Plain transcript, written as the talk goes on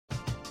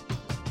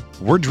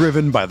We're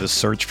driven by the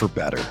search for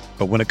better.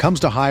 But when it comes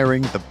to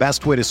hiring, the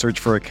best way to search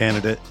for a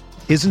candidate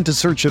isn't to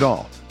search at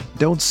all.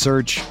 Don't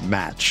search,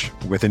 match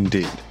with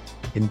Indeed.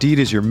 Indeed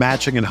is your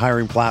matching and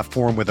hiring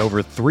platform with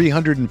over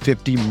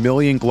 350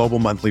 million global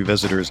monthly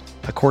visitors,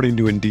 according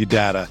to Indeed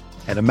data,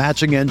 and a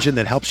matching engine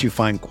that helps you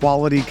find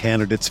quality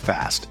candidates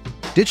fast.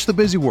 Ditch the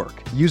busy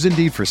work. Use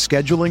Indeed for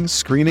scheduling,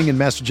 screening, and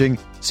messaging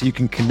so you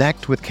can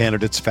connect with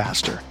candidates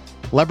faster.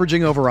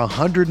 Leveraging over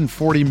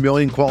 140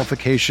 million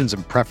qualifications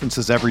and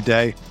preferences every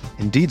day,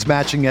 Indeed's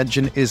matching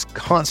engine is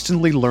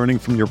constantly learning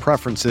from your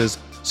preferences,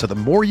 so the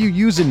more you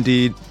use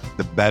Indeed,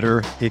 the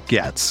better it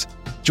gets.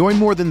 Join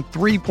more than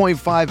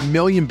 3.5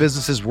 million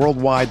businesses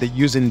worldwide that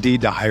use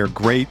Indeed to hire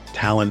great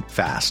talent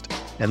fast.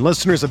 And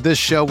listeners of this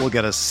show will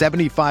get a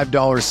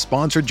 $75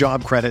 sponsored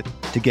job credit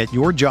to get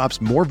your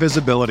jobs more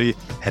visibility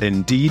at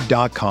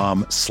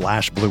Indeed.com/Blue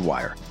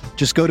Wire.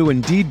 Just go to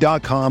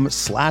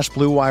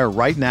Indeed.com/Blue Wire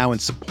right now and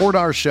support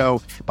our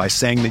show by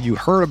saying that you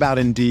heard about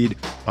Indeed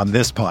on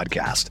this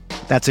podcast.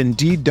 That's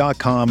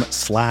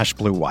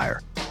Indeed.com/Blue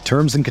Wire.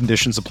 Terms and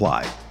conditions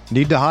apply.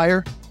 Need to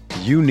hire?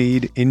 You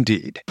need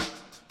Indeed.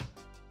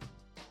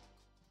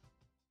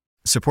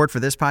 Support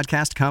for this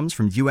podcast comes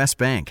from U.S.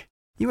 Bank.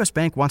 U.S.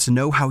 Bank wants to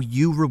know how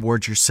you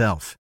reward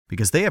yourself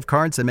because they have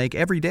cards that make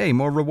every day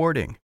more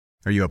rewarding.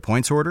 Are you a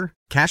points hoarder,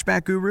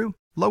 cashback guru,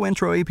 low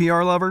intro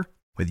APR lover?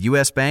 With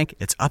U.S. Bank,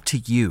 it's up to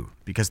you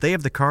because they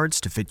have the cards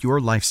to fit your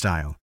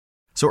lifestyle.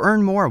 So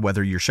earn more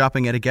whether you're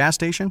shopping at a gas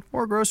station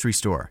or grocery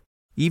store,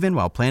 even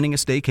while planning a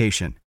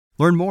staycation.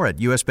 Learn more at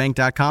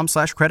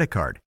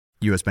usbank.com/creditcard.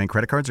 U.S. Bank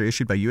credit cards are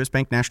issued by U.S.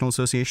 Bank National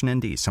Association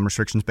ND. Some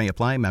restrictions may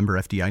apply. Member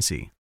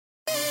FDIC.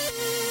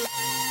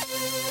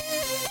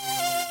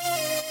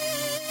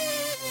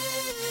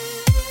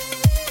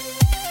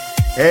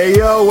 Hey,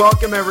 yo,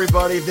 welcome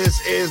everybody.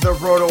 This is the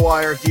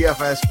RotoWire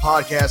DFS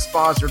podcast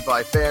sponsored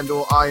by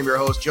FanDuel. I am your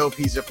host, Joe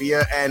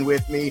Pisapia, and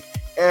with me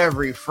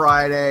every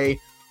Friday,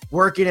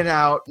 working it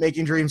out,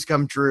 making dreams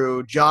come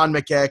true, John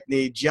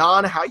McKechnie.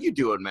 John, how you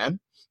doing, man?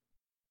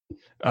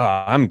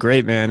 I'm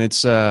great, man.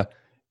 It's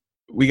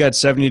we got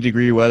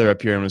 70-degree weather up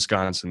here in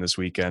Wisconsin this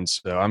weekend,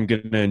 so I'm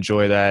going to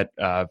enjoy that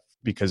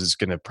because it's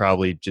going to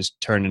probably just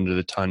turn into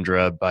the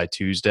tundra by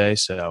Tuesday.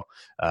 So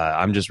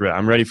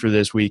I'm ready for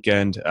this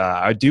weekend.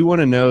 I do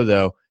want to know,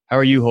 though, how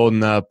are you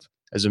holding up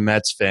as a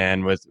Mets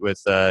fan with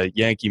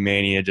Yankee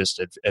Mania just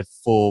at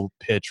full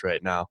pitch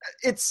right now?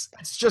 It's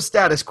just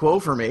status quo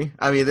for me.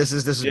 I mean, this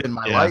has been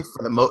my life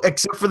for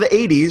except for the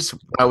 80s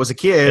when I was a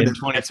kid. In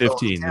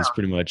 2015 is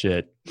pretty much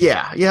it.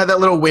 Yeah, you had that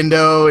little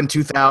window in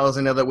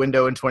 2000, that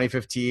window in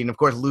 2015. Of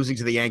course, losing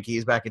to the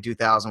Yankees back in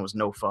 2000 was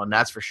no fun,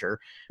 that's for sure.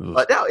 Oof.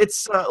 But now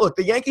it's look,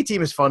 the Yankee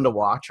team is fun to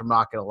watch. I'm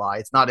not going to lie.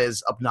 It's not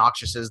as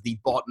obnoxious as the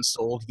bought and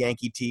sold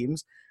Yankee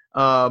teams.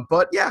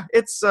 But yeah,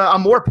 it's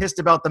I'm more pissed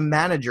about the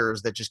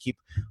managers that just keep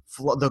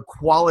the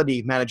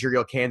quality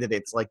managerial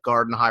candidates like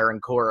Gardenhire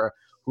and Cora,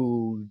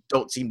 who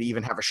don't seem to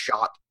even have a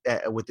shot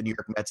with the New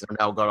York Mets and have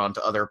now gone on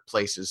to other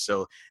places.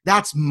 So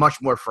that's much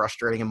more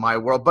frustrating in my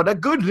world. But the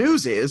good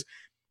news is,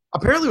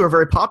 apparently we're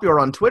very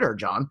popular on Twitter,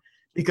 John,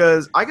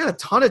 because I got a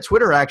ton of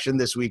Twitter action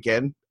this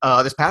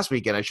past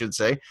weekend, I should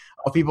say,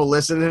 of people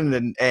listening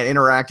and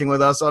interacting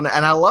with us and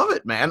I love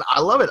it, man. I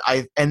love it.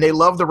 And they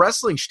love the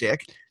wrestling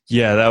shtick.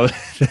 Yeah,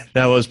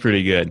 that was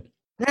pretty good.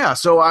 Yeah,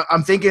 so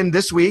I'm thinking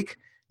this week,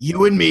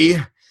 you and me,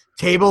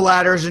 table,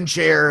 ladders, and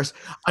chairs.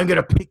 I'm going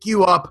to pick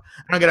you up,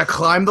 and I'm going to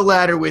climb the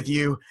ladder with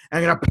you, and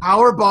I'm going to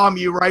power bomb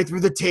you right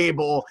through the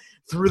table,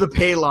 through the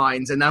pay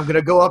lines, and I'm going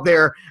to go up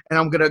there, and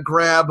I'm going to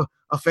grab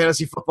a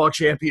fantasy football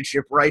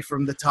championship right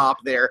from the top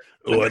there.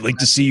 Oh, I'd like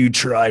to see you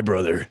try,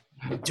 brother.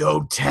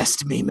 Don't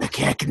test me,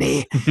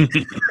 McKechnie.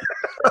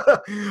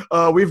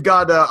 We've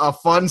got a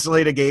fun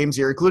slate of games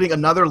here, including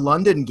another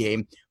London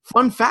game.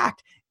 Fun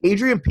fact,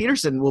 Adrian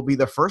Peterson will be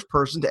the first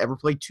person to ever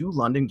play 2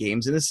 London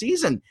games in a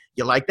season.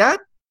 You like that?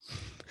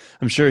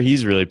 I'm sure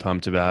he's really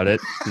pumped about it.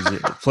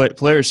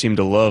 Players seem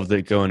to love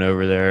that going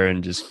over there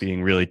and just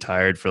being really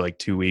tired for like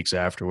 2 weeks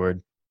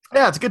afterward.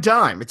 Yeah, it's a good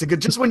time. It's a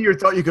good, just when you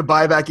thought you could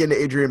buy back into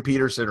Adrian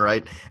Peterson,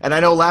 right? And I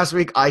know last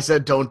week I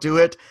said don't do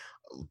it.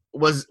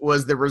 Was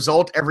the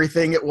result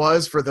everything it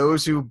was for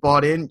those who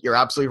bought in? You're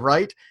absolutely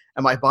right.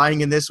 Am I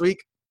buying in this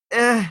week?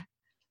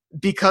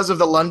 Because of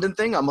the London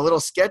thing, I'm a little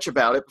sketch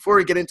about it. Before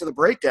we get into the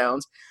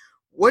breakdowns,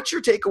 what's your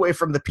takeaway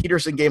from the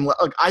Peterson game?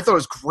 Look, I thought it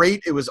was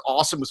great. It was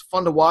awesome. It was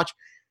fun to watch.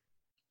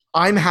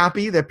 I'm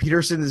happy that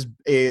Peterson is,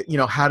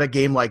 had a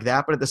game like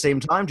that. But at the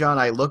same time, John,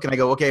 I look and I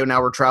go, okay, well, now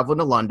we're traveling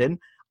to London.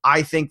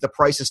 I think the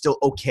price is still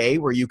okay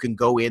where you can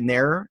go in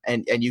there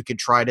and you can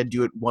try to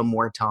do it one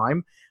more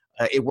time.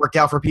 It worked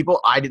out for people.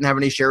 I didn't have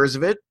any shares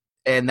of it,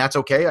 and that's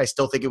okay. I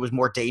still think it was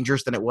more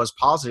dangerous than it was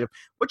positive.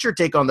 What's your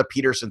take on the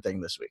Peterson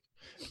thing this week?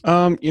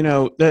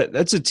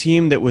 That's a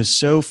team that was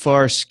so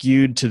far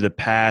skewed to the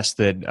past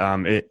that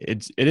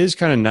it is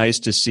kind of nice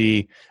to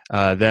see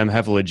them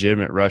have a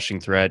legitimate rushing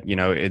threat,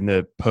 in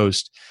the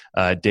post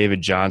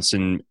David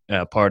Johnson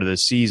part of the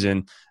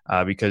season.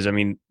 Because,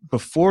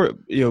 before,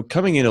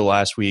 coming into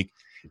last week,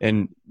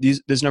 and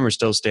this number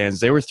still stands.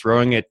 They were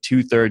throwing it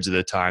 2/3 of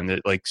the time.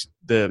 That like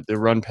the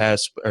run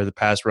pass or the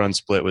pass run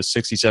split was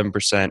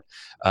 67%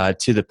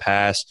 to the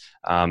pass.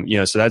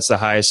 So that's the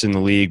highest in the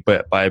league,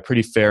 but by a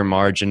pretty fair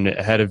margin,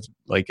 ahead of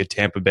like a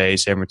Tampa Bay,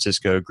 San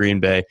Francisco, Green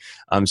Bay.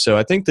 So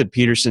I think that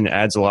Peterson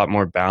adds a lot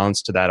more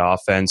balance to that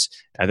offense.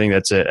 I think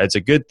that's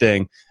a good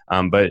thing.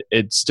 But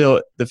it's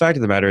still, the fact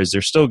of the matter is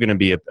they're still going to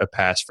be a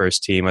pass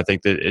first team. I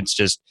think that it's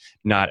just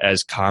not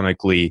as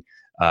comically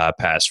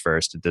pass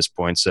first at this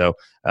point. So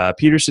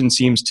Peterson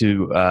seems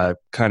to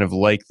kind of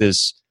like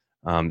this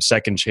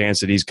second chance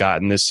that he's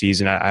gotten this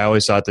season. I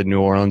always thought the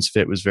New Orleans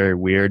fit was very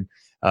weird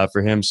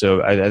for him.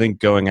 So I think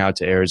going out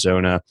to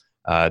Arizona,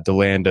 the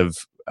land of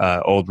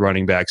old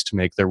running backs to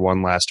make their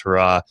one last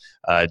hurrah,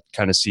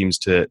 kind of seems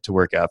to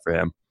work out for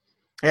him.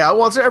 Yeah,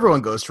 well, so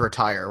everyone goes to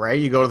retire, right?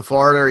 You go to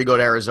Florida or you go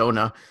to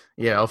Arizona.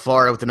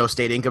 Florida with the no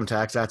state income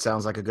tax, that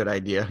sounds like a good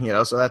idea.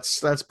 So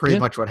that's pretty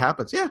much what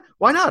happens. Yeah,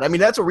 why not? I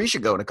mean, that's where we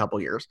should go in a couple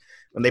years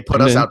when they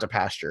put us out to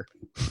pasture.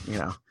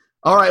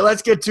 All right,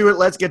 let's get to it.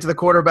 Let's get to the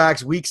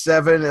quarterbacks, week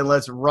 7, and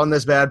let's run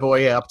this bad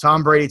boy up.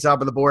 Tom Brady, top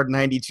of the board,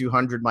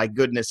 9,200. My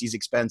goodness, he's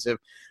expensive.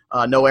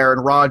 No Aaron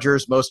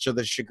Rodgers, most to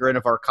the chagrin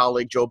of our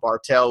colleague Joe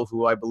Bartel,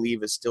 who I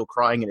believe is still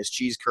crying in his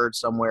cheese curd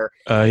somewhere.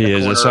 He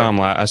is. I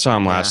saw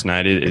him last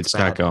night. It's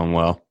not going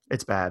well.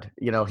 It's bad.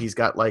 He's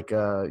got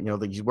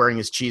he's wearing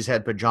his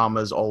cheesehead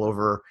pajamas all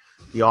over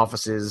the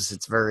offices.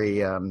 It's very,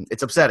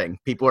 it's upsetting.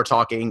 People are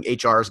talking.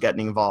 HR is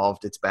getting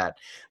involved. It's bad.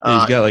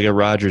 He's got like a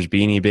Rodgers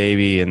beanie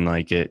baby, and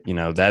like it,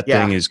 that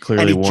thing is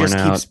clearly worn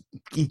out.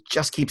 He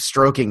just keeps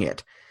stroking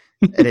it,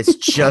 and it's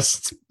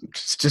just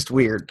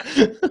weird.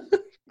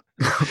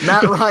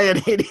 Matt Ryan,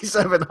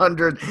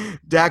 8,700.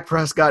 Dak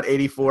Prescott,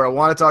 84. I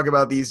want to talk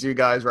about these two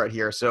guys right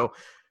here. So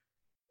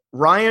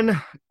Ryan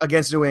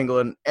against New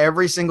England,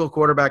 every single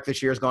quarterback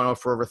this year has gone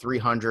for over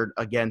 300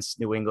 against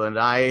New England.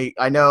 I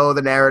know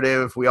the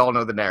narrative. We all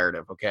know the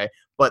narrative, okay?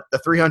 But the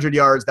 300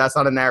 yards, that's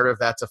not a narrative.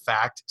 That's a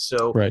fact.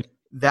 So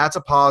That's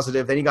a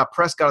positive. Then you got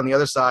Prescott on the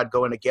other side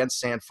going against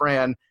San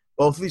Fran.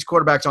 Both of these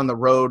quarterbacks on the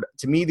road.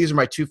 To me, these are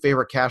my two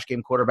favorite cash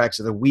game quarterbacks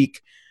of the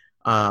week.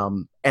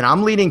 And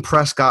I'm leaning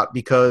Prescott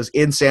because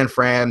in San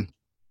Fran,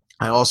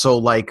 I also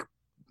like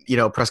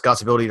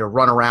Prescott's ability to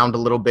run around a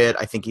little bit.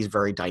 I think he's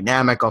very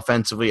dynamic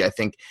offensively. I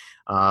think,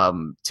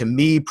 to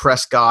me,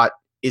 Prescott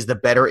is the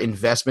better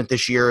investment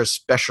this year,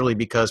 especially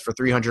because for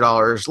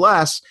 $300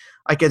 less,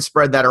 I can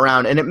spread that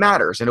around, and it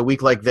matters. In a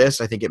week like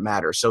this, I think it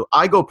matters. So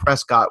I go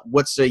Prescott.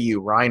 What say you,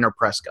 Ryan or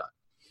Prescott?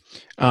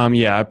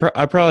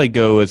 I probably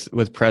go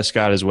with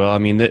Prescott as well. I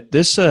mean,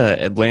 this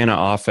Atlanta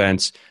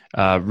offense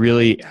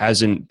really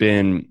hasn't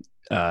been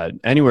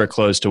anywhere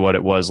close to what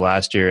it was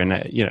last year. And,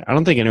 I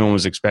don't think anyone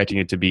was expecting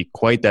it to be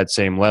quite that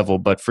same level,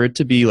 but for it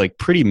to be like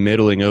pretty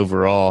middling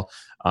overall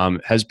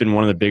has been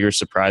one of the bigger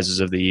surprises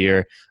of the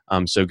year.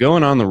 So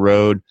going on the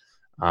road,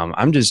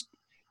 I'm just,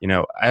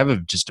 I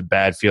have just a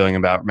bad feeling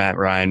about Matt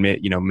Ryan,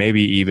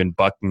 maybe even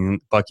bucking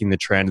the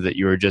trend that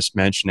you were just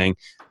mentioning.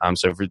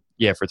 So for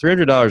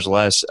 $300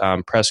 less,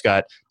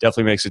 Prescott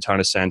definitely makes a ton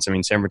of sense. I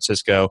mean, San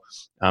Francisco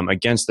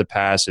against the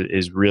pass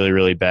is really,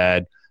 really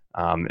bad.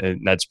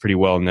 And that's pretty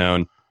well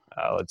known.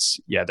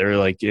 They're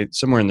like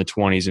somewhere in the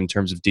 20s in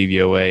terms of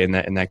DVOA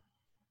in that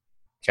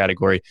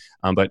category.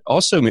 But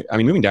also, I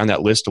mean, moving down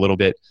that list a little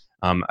bit,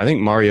 I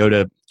think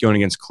Mariota going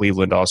against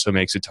Cleveland also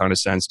makes a ton of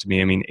sense to me.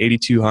 I mean,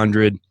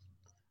 8,200,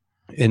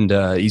 and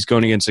he's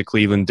going against a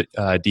Cleveland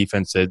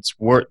defense that's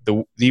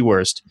the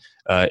worst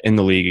in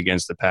the league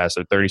against the pass.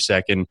 So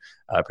 32nd,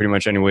 pretty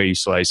much any way you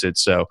slice it.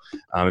 So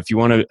if you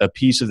want a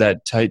piece of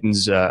that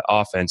Titans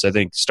offense, I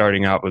think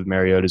starting out with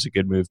Mariota is a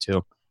good move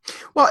too.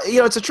 Well,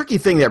 it's a tricky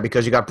thing there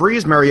because you got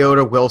Breeze,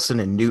 Mariota, Wilson,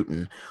 and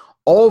Newton,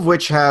 all of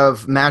which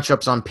have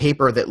matchups on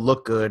paper that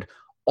look good.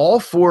 All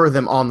 4 of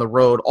them on the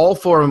road. All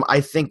 4 of them, I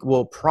think,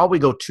 will probably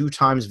go 2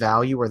 times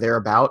value or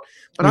thereabout.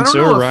 But I don't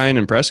know Ryan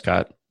and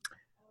Prescott.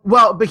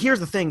 Well, but here's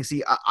the thing.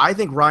 See, I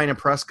think Ryan and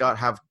Prescott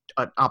have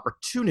an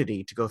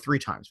opportunity to go 3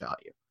 times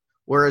value.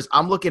 Whereas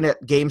I'm looking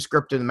at game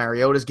script in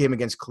Mariota's game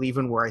against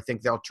Cleveland, where I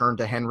think they'll turn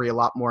to Henry a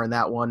lot more in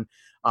that one.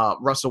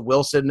 Russell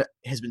Wilson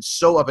has been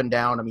so up and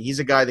down. I mean, he's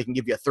a guy that can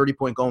give you a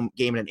 30-point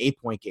game and an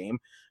 8-point game.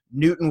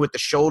 Newton with the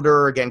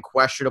shoulder, again,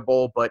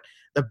 questionable. But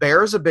the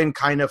Bears have been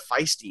kind of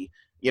feisty,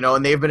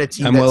 and they've been a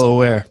team I'm well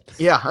aware.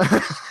 Yeah.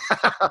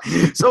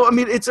 So, I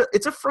mean, it's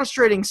a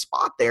frustrating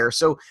spot there.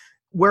 So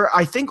where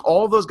I think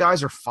all of those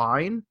guys are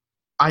fine,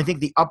 I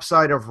think the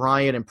upside of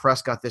Ryan and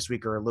Prescott this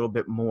week are a little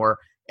bit more.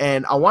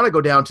 And I want to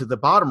go down to the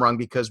bottom rung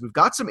because we've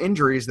got some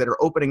injuries that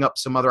are opening up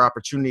some other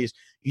opportunities.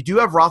 You do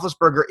have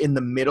Roethlisberger in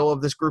the middle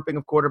of this grouping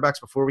of quarterbacks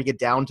before we get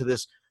down to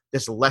this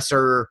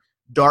lesser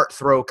dart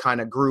throw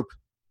kind of group.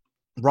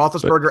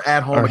 Roethlisberger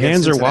at home. Our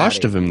hands are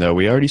washed of him, though.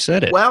 We already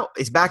said it. Well,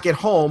 he's back at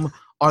home.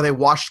 Are they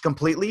washed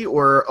completely,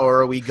 or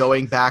are we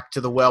going back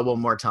to the well one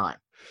more time?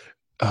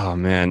 Oh,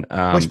 man.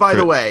 Which, by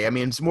the way, I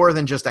mean, it's more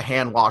than just a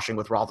hand washing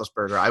with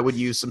Roethlisberger. I would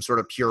use some sort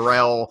of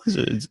Purell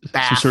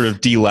bath. Some sort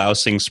of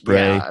delousing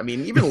spray. Yeah, I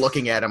mean, even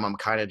looking at him, I'm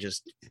kind of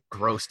just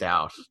grossed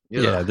out.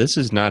 Ugh. Yeah, this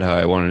is not how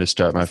I wanted to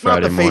start my It's not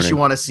Friday the face morning. you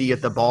want to see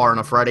at the bar on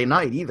a Friday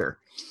night either.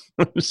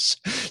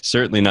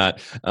 Certainly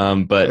not.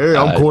 But Hey,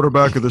 I'm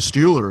quarterback of the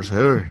Steelers.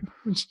 Hey.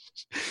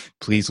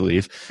 Please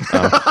leave.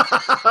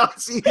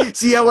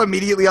 See how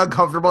immediately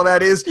uncomfortable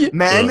that is?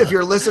 Men, if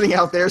you're listening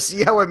out there,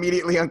 see how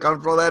immediately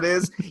uncomfortable that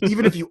is?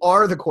 Even if you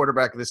are the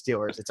quarterback of the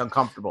Steelers, it's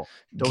uncomfortable.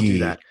 Don't do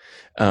that.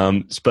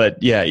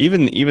 But yeah,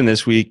 even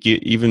this week,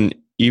 even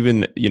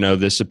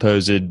the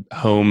supposed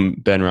home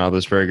Ben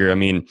Roethlisberger, I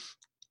mean,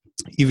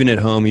 even at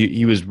home,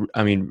 he was,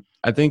 I mean,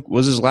 I think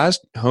was his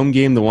last home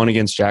game the one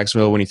against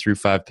Jacksonville when he threw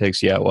 5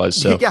 picks. Yeah, it was.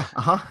 So yeah,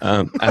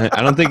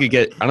 I don't think it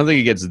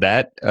gets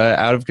that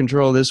out of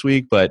control this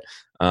week, but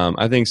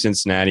I think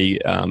Cincinnati,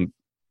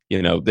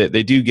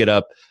 they do get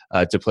up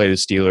to play the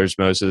Steelers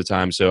most of the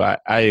time. So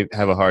I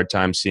have a hard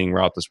time seeing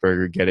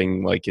Roethlisberger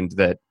getting like into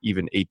that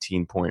even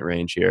 18-point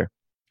range here.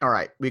 All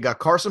right, we got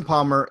Carson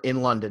Palmer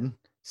in London,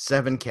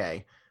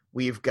 7K.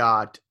 We've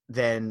got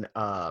then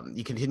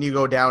you continue to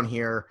go down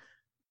here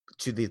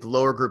to the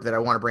lower group that I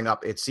want to bring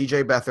up. It's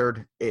CJ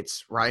Beathard.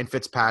 It's Ryan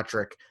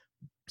Fitzpatrick,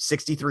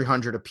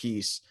 6,300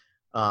 apiece.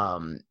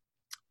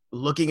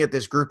 Looking at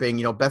this grouping,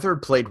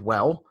 Beathard played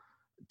well.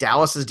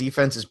 Dallas's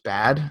defense is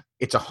bad.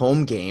 It's a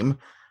home game.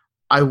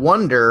 I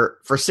wonder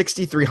for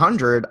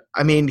 6,300,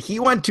 I mean, he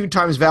went 2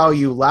 times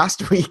value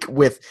last week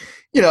with,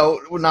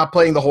 not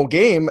playing the whole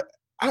game.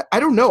 I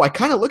don't know. I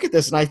kind of look at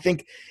this and I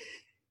think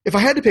if I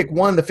had to pick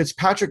one, the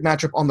Fitzpatrick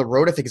matchup on the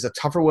road, I think is a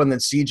tougher one than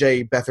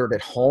CJ Beathard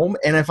at home.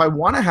 And if I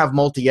want to have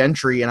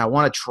multi-entry and I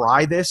want to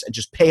try this and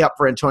just pay up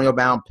for Antonio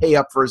Brown, pay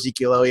up for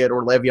Ezekiel Elliott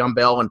or Le'Veon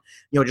Bell, and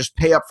just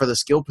pay up for the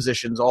skill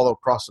positions all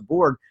across the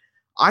board,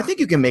 I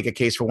think you can make a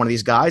case for one of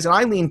these guys. And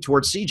I lean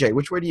towards CJ.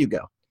 Which way do you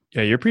go?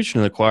 Yeah, you're preaching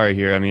to the choir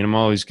here. I mean, I'm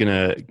always going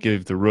to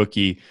give the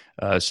rookie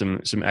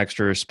some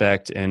extra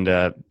respect. And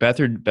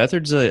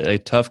Beathard's a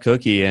tough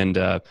cookie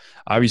and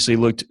obviously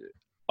looked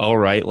all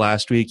right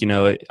last week.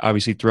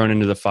 Obviously thrown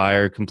into the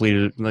fire,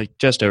 completed like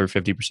just over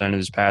 50% of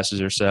his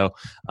passes or so.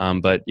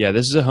 But yeah,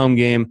 this is a home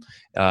game.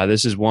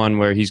 This is one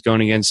where he's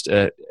going against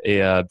a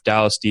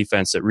Dallas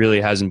defense that really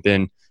hasn't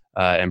been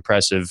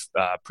impressive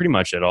pretty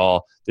much at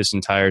all this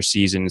entire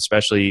season,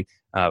 especially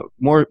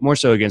more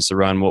so against the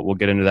run. We'll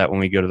get into that when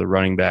we go to the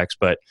running backs.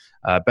 But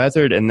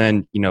Beathard, and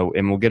then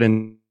and we'll get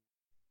into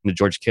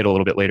George Kittle a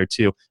little bit later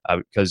too,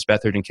 because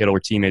Beathard and Kittle were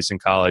teammates in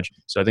college.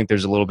 So I think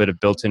there's a little bit of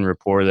built-in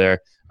rapport there.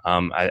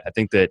 I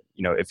think that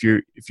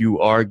if you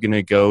are going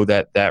to go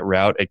that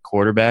route at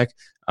quarterback,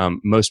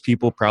 most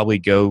people probably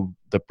go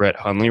the Brett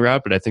Hundley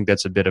route, but I think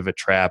that's a bit of a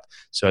trap.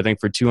 So I think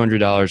for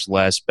 $200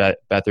 less,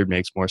 Beathard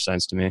makes more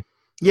sense to me.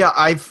 Yeah,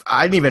 I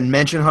didn't even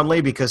mention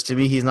Hundley because to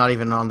me he's not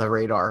even on the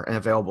radar and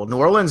available. New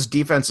Orleans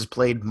defense has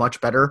played much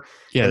better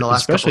in the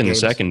last especially couple in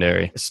games, the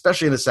secondary.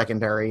 Especially in the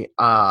secondary.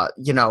 And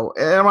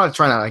I'm not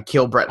trying to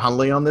kill Brett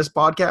Hundley on this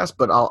podcast,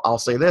 but I'll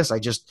say this: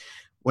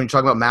 when you're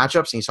talking about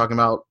matchups and he's talking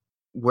about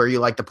where you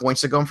like the points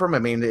to come from, I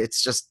mean,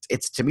 it's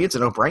to me it's a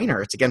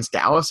no-brainer. It's against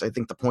Dallas. I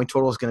think the point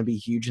total is going to be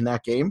huge in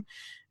that game,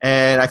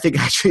 and I think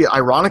actually,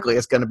 ironically,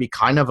 it's going to be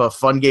kind of a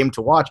fun game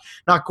to watch.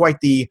 Not quite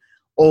the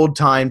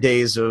old-time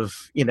days of,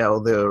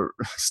 the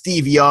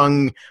Steve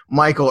Young,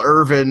 Michael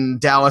Irvin,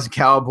 Dallas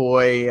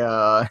Cowboy,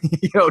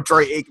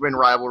 Troy Aikman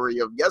rivalry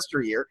of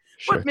yesteryear,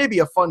 Sure. But maybe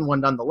a fun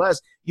one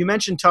nonetheless. You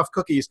mentioned tough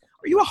cookies.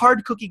 Are you a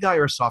hard cookie guy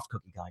or a soft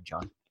cookie guy,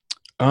 John?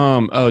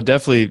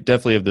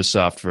 Definitely of the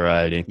soft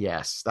variety.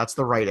 Yes, that's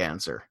the right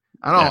answer.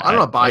 I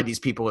don't buy these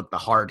people with the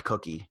hard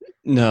cookie.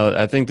 No,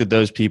 I think that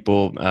those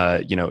people,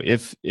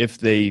 if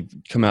they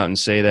come out and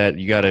say that,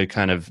 you got to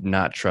kind of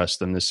not trust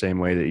them the same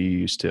way that you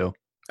used to.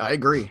 I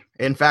agree.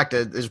 In fact,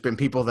 there's been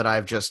people that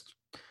I've just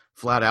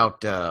flat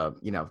out,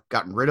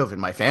 gotten rid of in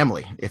my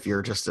family. If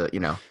you're just,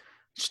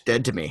 just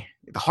dead to me.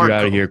 The hard You're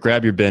out of here.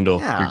 Grab your bindle.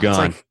 Yeah, you're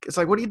gone. It's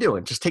like, what are you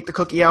doing? Just take the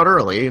cookie out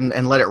early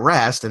and let it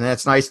rest, and then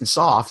it's nice and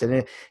soft,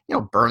 and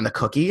burn the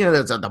cookie.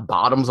 The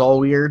bottom's all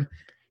weird.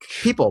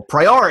 People,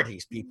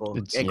 priorities, people.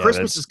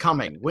 Christmas is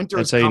coming. Winter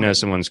is coming. That's how you know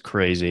someone's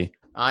crazy.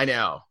 I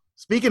know.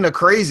 Speaking of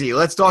crazy,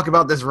 let's talk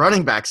about this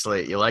running back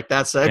slate. You like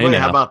that segue?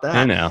 How about that?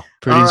 I know.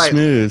 Pretty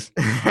smooth.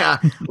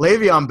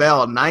 Le'Veon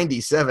Bell,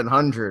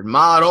 9,700.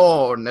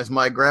 Maron, as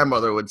my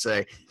grandmother would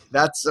say.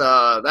 That's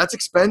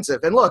expensive.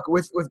 And look,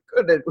 with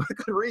good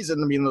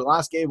reason. I mean, the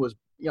last game was,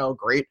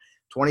 great,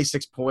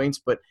 26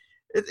 points, but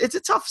it's a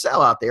tough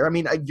sell out there. I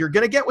mean, you're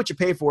going to get what you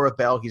pay for with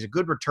Bell. He's a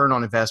good return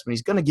on investment.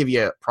 He's going to give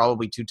you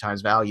probably 2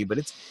 times value, but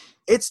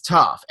it's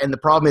tough. And the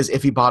problem is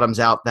if he bottoms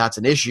out, that's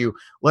an issue.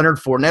 Leonard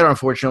Fournette,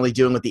 unfortunately,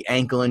 dealing with the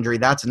ankle injury.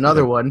 That's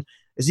another one.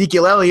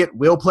 Ezekiel Elliott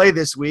will play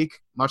this week,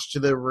 much to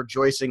the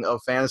rejoicing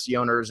of fantasy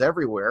owners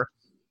everywhere.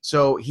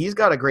 So he's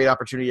got a great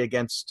opportunity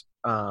against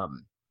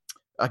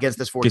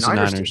this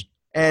 49ers team.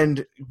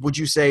 And would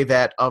you say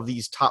that of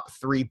these top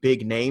 3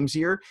 big names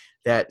here,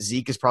 that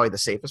Zeke is probably the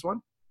safest one?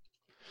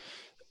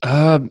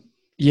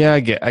 Yeah,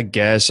 I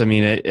guess. I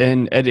mean,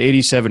 and at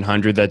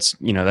 8,700, that's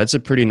a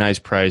pretty nice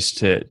price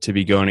to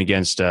be going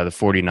against the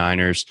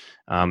 49ers.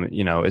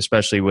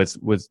 Especially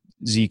with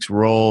Zeke's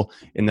role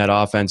in that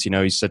offense.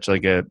 He's such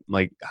like a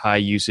high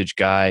usage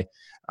guy.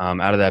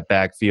 out of that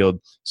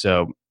backfield.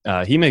 So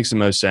he makes the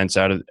most sense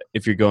out of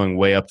if you're going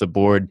way up the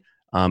board.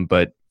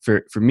 But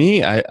for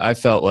me, I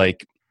felt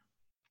like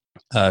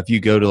if you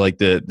go to like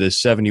the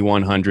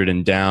 7,100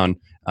 and down,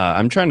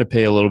 I'm trying to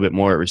pay a little bit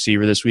more at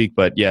receiver this week.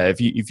 But yeah,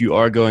 if you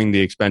are going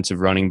the expensive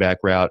running back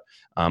route,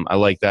 I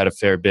like that a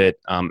fair bit.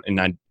 And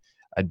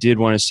I did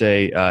want to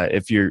say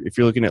if you're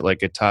looking at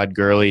like a Todd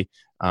Gurley,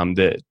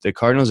 the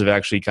Cardinals have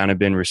actually kind of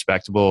been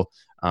respectable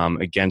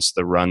against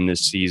the run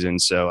this season.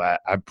 So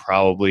I'm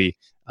probably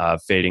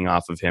fading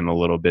off of him a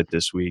little bit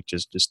this week.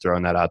 Just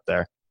throwing that out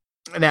there.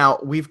 Now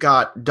we've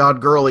got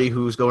Todd Gurley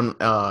who's going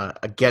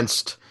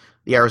against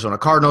the Arizona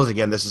Cardinals.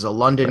 Again, this is a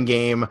London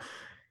game.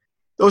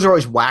 Those are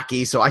always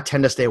wacky, so I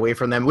tend to stay away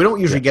from them. We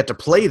don't usually get to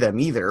play them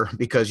either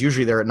because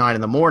usually they're at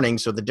 9 a.m,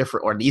 so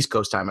or the East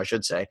Coast time, I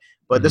should say.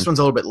 But this one's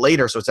a little bit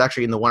later, so it's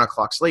actually in the 1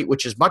 o'clock slate,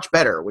 which is much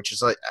better, which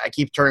is like I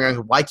keep turning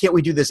around, why can't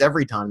we do this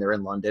every time they're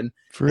in London?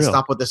 For real.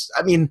 Stop with this.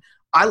 I mean,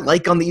 I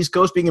like on the East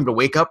Coast being able to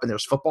wake up and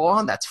there's football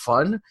on. That's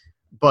fun.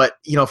 But,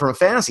 from a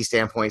fantasy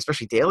standpoint,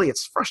 especially daily,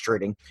 it's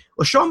frustrating.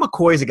 LeSean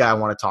McCoy is a guy I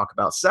want to talk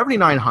about.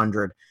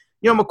 7,900.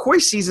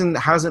 McCoy's season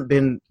hasn't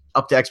been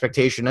up to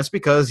expectation. That's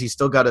because he's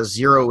still got a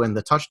 0 in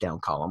the touchdown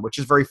column, which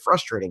is very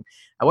frustrating.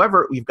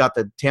 However, we've got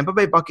the Tampa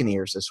Bay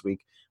Buccaneers this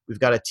week. We've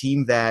got a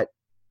team that,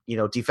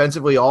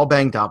 defensively all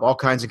banged up, all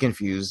kinds of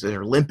confused.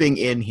 They're limping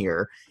in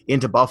here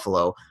into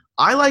Buffalo.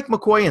 I like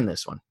McCoy in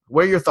this one.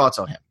 What are your thoughts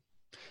on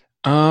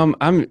him?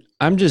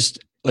 I'm just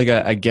like,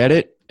 I get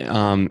it.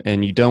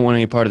 And you don't want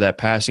any part of that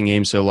passing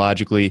game. So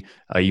logically,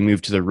 you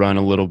move to the run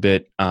a little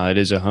bit. It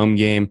is a home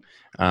game.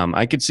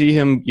 I could see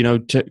him,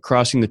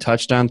 crossing the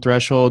touchdown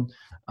threshold.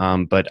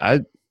 But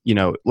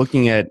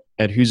looking at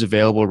who's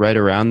available right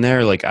around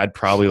there, like I'd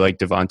probably like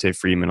Devontae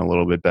Freeman a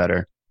little bit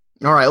better.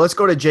 All right, let's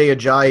go to Jay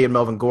Ajayi and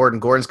Melvin Gordon.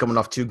 Gordon's coming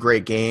off 2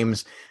 great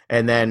games,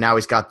 and then now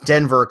he's got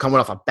Denver coming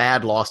off a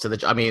bad loss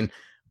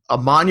a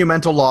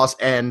monumental loss,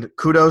 and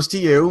kudos to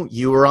you.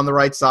 You were on the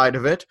right side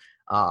of it.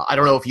 I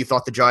don't know if you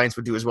thought the Giants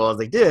would do as well as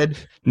they did,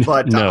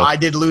 but No. I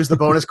did lose the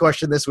bonus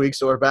question this week,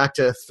 so we're back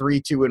to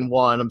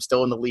 3-2-1. I'm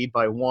still in the lead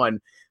by 1.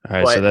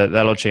 All right, so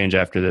that'll change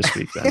after this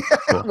week then.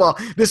 Cool. Well,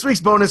 this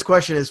week's bonus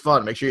question is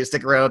fun. Make sure you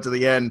stick around to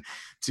the end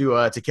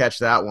to catch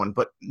that one.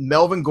 But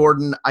Melvin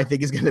Gordon, I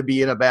think, is going to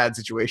be in a bad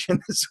situation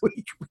this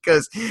week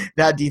because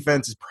that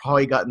defense has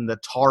probably gotten the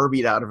tar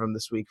beat out of him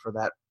this week for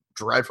that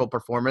dreadful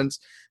performance.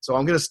 So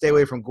I'm going to stay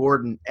away from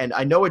Gordon. And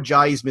I know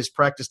Ajayi's missed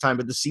practice time,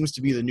 but this seems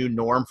to be the new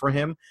norm for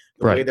him,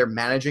 the way they're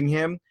managing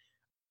him.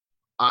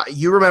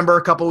 You remember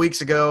a couple weeks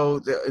ago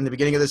in the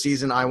beginning of the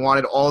season, I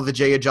wanted all the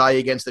Jay Ajayi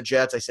against the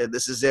Jets. I said,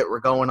 this is it. We're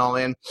going all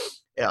in.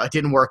 It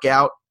didn't work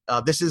out.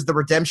 This is the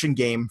redemption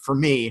game for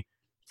me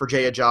for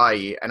Jay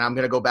Ajayi, and I'm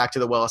going to go back to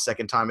the well a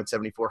second time at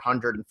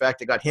 7,400. In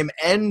fact, I got him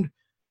and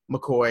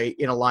McCoy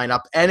in a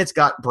lineup, and it's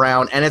got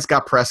Brown, and it's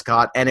got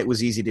Prescott, and it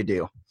was easy to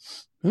do.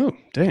 Oh,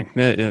 dang.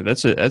 Yeah,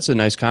 that's a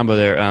nice combo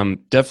there.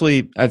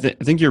 Definitely, I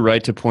think you're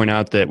right to point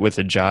out that with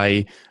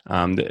Ajayi,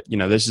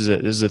 this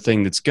is a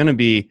thing that's going to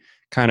be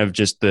kind of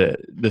just the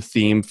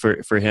theme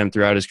for him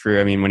throughout his career.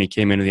 I mean, when he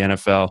came into the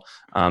NFL,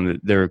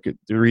 the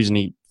reason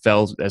he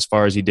fell as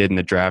far as he did in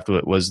the draft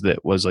was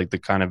like the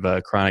kind of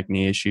a chronic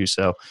knee issue.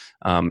 So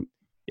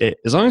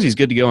as long as he's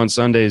good to go on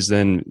Sundays,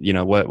 then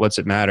what's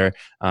it matter?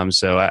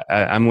 So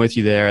I'm with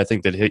you there. I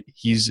think that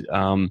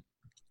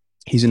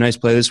he's a nice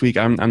play this week.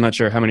 I'm not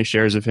sure how many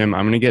shares of him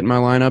I'm going to get in my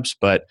lineups,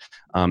 but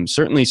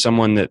certainly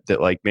someone that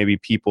like maybe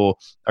people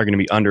are going to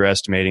be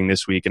underestimating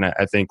this week. And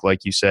I think,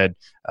 like you said,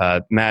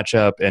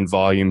 matchup and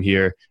volume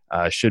here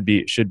should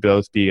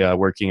both be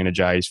working in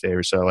Ajayi's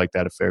favor. So I like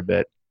that a fair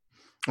bit.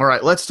 All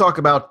right, let's talk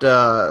about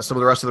some of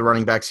the rest of the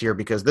running backs here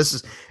because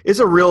this is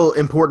a real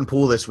important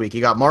pool this week. You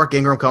got Mark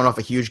Ingram coming off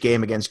a huge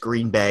game against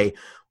Green Bay.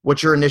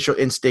 What's your initial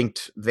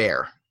instinct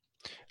there?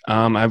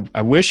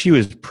 I wish he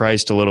was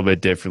priced a little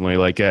bit differently.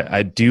 Like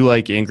I do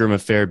like Ingram a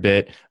fair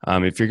bit.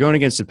 If you're going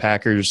against the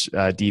Packers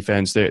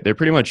defense, they're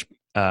pretty much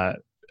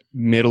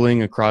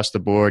middling across the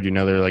board.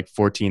 They're like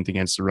 14th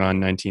against the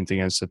run, 19th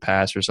against the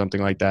pass or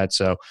something like that.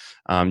 So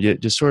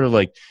just sort of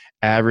like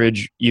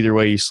average either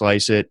way you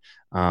slice it.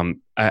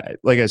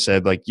 Like I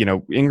said,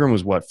 Ingram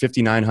was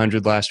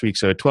 5,900 last week.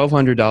 So a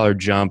 $1,200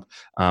 jump.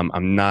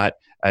 I'm not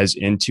as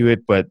into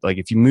it, but like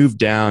if you move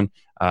down,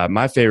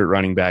 my favorite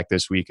running back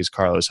this week is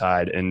Carlos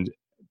Hyde, and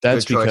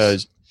that's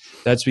because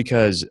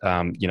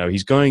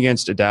he's going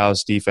against a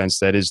Dallas defense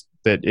that is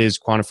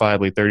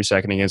quantifiably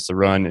 32nd against the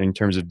run in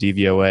terms of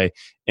DVOA,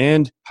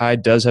 and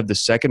Hyde does have the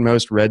second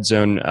most red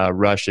zone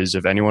rushes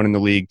of anyone in the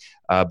league,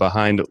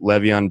 behind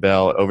Le'Veon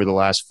Bell over the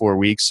last 4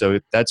 weeks. So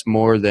that's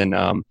more than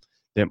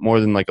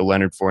like a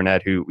Leonard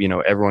Fournette, who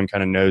everyone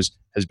kind of knows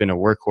has been a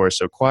workhorse.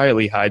 So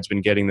quietly, Hyde's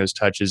been getting those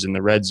touches in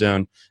the red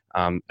zone.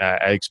 I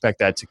expect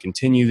that to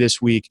continue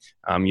this week.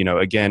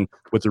 Again,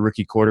 with the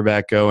rookie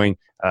quarterback going,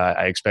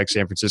 I expect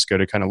San Francisco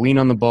to kind of lean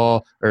on the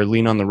ball or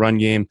lean on the run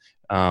game.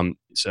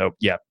 So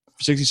yeah,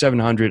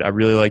 6,700. I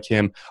really like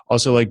him.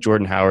 Also like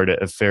Jordan Howard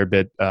a fair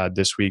bit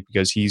this week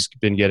because he's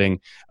been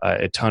getting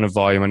a ton of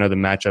volume. I know the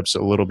matchup's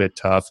a little bit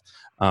tough.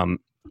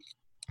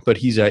 but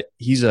he's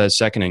a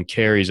second in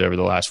carries over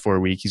the last 4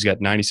 weeks. He's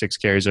got 96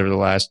 carries over the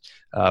last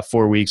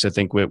 4 weeks. I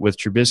think with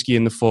Trubisky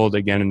in the fold,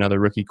 again, another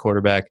rookie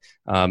quarterback,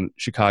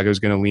 Chicago's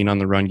going to lean on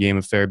the run game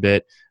a fair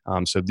bit.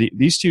 So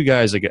these two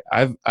guys, like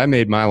I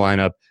made my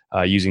lineup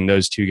using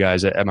those two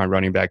guys at my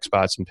running back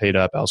spots and paid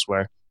up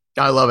elsewhere.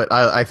 I love it.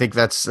 I think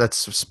that's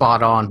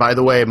spot on. By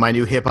the way, my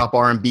new hip hop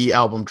R&B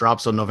album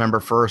drops on November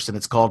 1st, and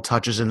it's called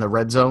Touches in the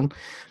Red Zone.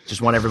 Just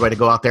want everybody to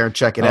go out there and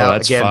check it out.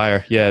 That's again,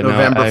 fire. Yeah,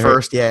 November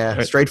 1st.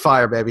 Yeah, straight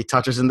fire, baby.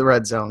 Touches in the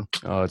Red Zone.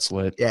 Oh, it's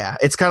lit. Yeah,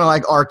 it's kind of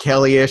like R.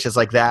 Kelly-ish. It's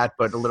like that,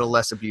 but a little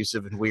less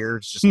abusive and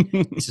weird.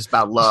 It's just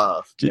about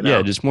love. You know?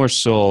 Yeah, just more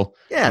soul.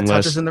 Yeah, and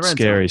Touches less in the Red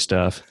scary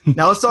Zone. stuff.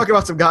 Now let's talk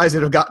about some guys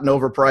that have gotten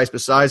overpriced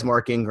besides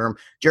Mark Ingram.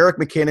 Jerick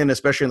McKinnon,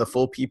 especially in the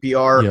full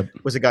PPR,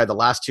 was a guy the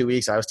last 2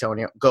 weeks I was telling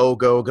you, go,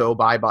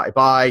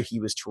 buy. He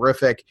was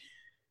terrific.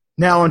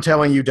 Now I'm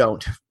telling you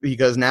don't,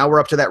 because now we're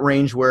up to that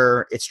range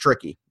where it's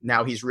tricky.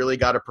 Now he's really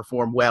got to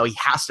perform well. He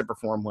has to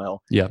perform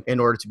well in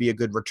order to be a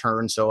good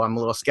return. So I'm a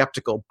little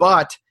skeptical.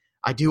 But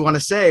I do want to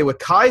say, with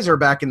Kaiser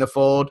back in the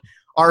fold,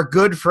 our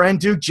good friend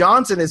Duke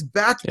Johnson is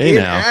back in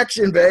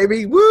action,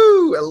 baby.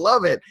 Woo! I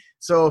love it.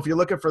 So if you're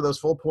looking for those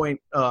full point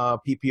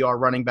PPR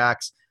running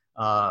backs,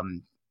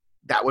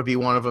 that would be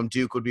one of them.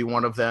 Duke would be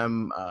one of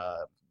them.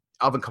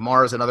 Alvin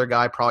Kamara is another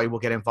guy, probably will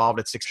get involved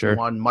at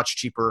 61, much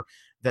cheaper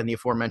than the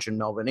aforementioned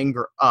Melvin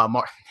Ingram,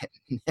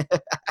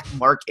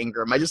 Mark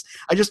Ingram. I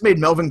just made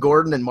Melvin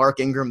Gordon and Mark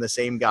Ingram the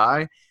same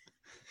guy.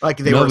 Like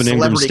they were a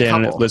celebrity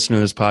couple. Listening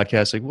to this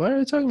podcast, like, what are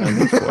you talking about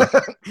this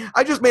for?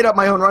 I just made up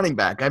my own running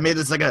back. I made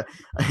this like I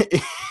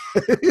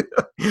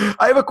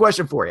have a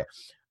question for you.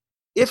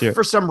 If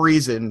for some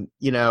reason,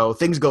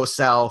 things go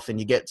south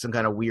and you get some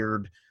kind of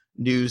weird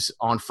news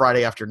on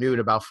Friday afternoon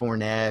about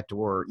Fournette,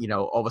 or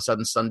all of a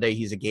sudden Sunday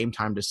he's a game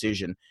time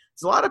decision.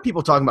 There's a lot of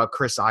people talking about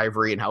Chris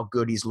Ivory and how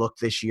good he's looked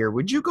this year.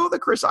 Would you go the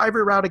Chris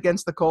Ivory route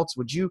against the Colts?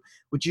 Would you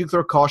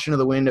throw caution to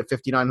the wind at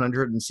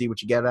 5,900 and see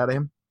what you get out of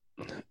him?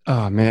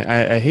 Oh man,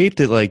 I hate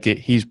that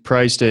he's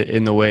priced it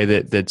in the way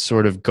that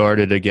sort of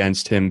guarded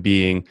against him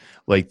being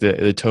like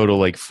the total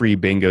like free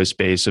bingo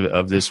space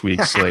of this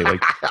week's slate.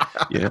 Like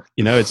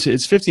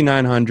it's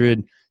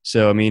 5,900.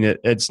 So, I mean,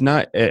 it's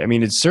not – I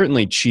mean, it's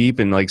certainly cheap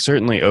and,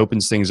 certainly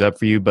opens things up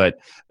for you, but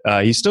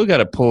he's still got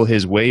to pull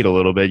his weight a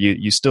little bit.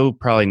 You still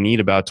probably need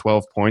about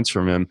 12 points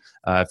from him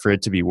for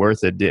it to be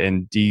worth it.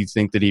 And do you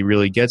think that he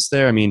really gets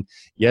there? I mean,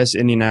 yes,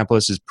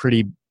 Indianapolis is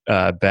pretty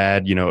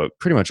bad,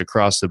 pretty much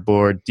across the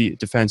board.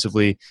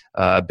 Defensively,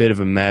 a bit of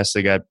a mess.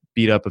 They got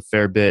beat up a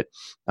fair bit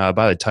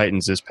by the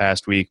Titans this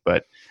past week,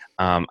 but –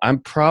 I'm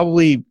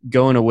probably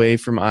going away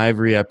from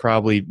Ivory. I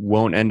probably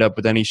won't end up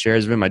with any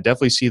shares of him. I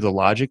definitely see the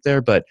logic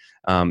there, but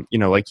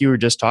like you were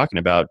just talking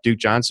about, Duke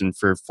Johnson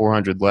for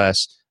 400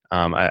 less,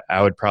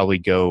 I would probably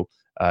go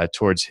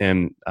towards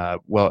him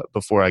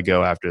before I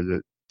go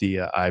after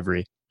the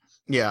Ivory.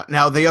 Yeah.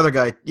 Now the other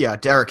guy,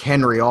 Derrick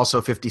Henry,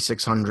 also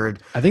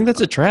 5,600. I think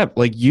that's a trap.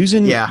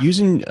 Using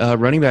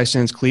running back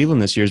since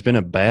Cleveland this year has been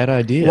a bad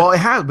idea. Well, it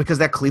has, because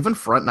that Cleveland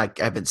front, and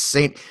I've been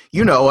saying,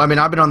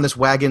 I've been on this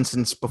wagon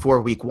since before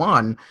week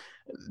one.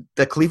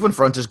 The Cleveland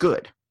front is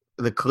good.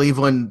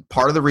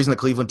 Part of the reason the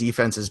Cleveland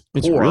defense is poor,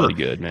 it's really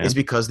good, man, is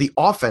because the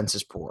offense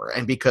is poor,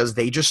 and because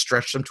they just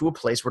stretch them to a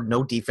place where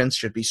no defense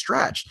should be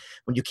stretched.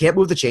 When you can't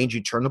move the chains,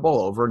 you turn the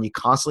ball over, and you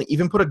constantly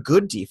even put a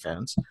good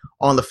defense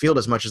on the field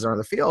as much as they're on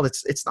the field.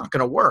 It's not going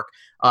to work.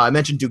 I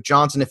mentioned Duke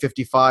Johnson at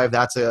 55.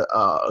 That's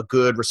a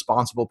good,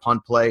 responsible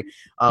punt play.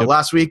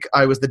 Last week,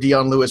 I was the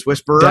Dion Lewis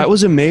whisperer. That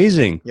was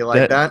amazing. You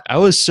like that? I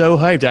was so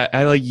hyped.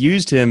 I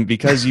used him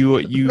because you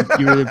were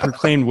the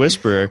proclaimed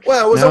whisperer.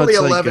 Well, it was only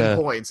 11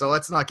 points, so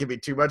let's not give you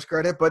too much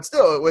credit, but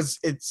still,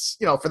 it's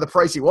for the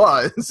price he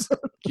was.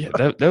 Yeah,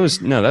 that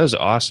was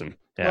awesome.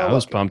 Yeah, well, I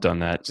was pumped on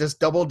that. Just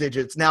double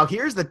digits. Now,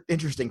 here's the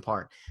interesting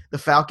part: the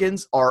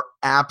Falcons are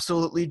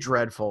absolutely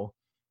dreadful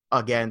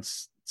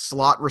against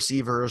slot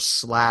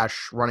receivers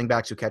 / running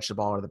backs who catch the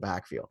ball out of the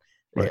backfield.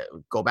 Right.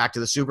 Go back to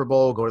the Super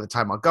Bowl, go to the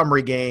Ty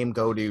Montgomery game,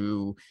 go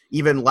to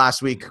even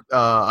last week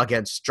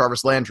against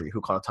Jarvis Landry,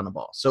 who caught a ton of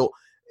balls. So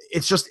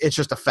it's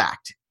just a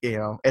fact,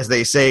 as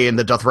they say in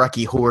the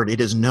Dothraki horde, it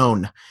is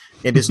known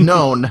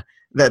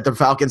that the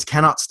Falcons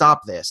cannot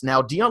stop this.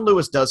 Now, Dion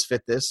Lewis does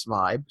fit this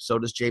vibe. So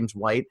does James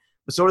White,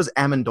 but so does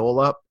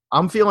Amendola.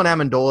 I'm feeling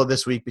Amendola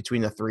this week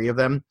between the three of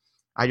them.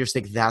 I just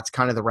think that's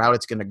kind of the route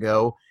it's going to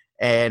go.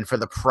 And for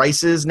the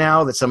prices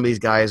now that some of these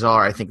guys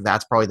are, I think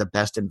that's probably the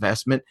best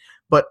investment.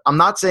 But I'm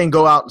not saying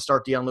go out and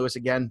start Dion Lewis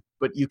again,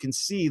 but you can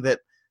see that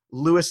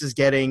Lewis is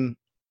getting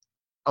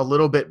a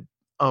little bit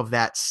of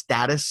that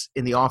status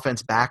in the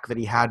offense back that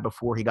he had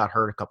before he got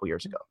hurt a couple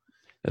years ago.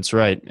 That's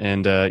right.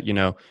 And,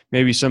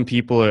 maybe some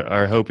people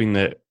are hoping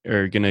that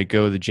are going to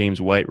go the James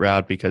White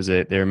route because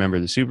they remember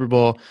the Super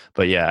Bowl.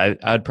 But, yeah,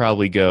 I'd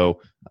probably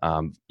go, I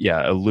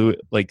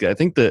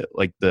think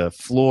the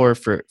floor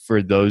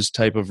for those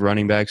type of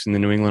running backs in the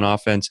New England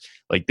offense,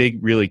 they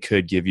really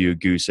could give you a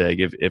goose egg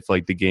if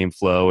the game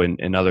flow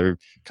and other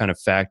kind of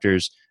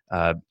factors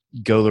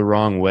go the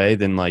wrong way,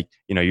 then like,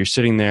 you're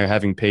sitting there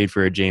having paid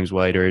for a James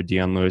White or a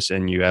Dion Lewis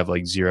and you have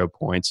like 0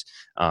 points.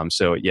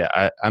 So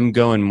yeah, I'm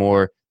going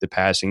more the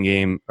passing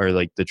game, or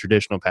like the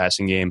traditional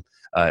passing game,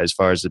 as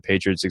far as the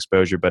Patriots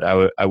exposure, but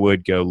I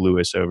would go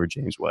Lewis over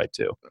James White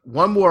too.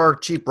 One more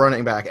cheap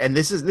running back, and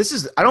this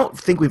is I don't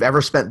think we've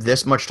ever spent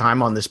this much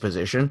time on this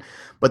position,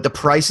 but the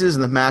prices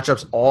and the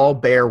matchups all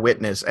bear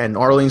witness. And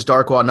Orleans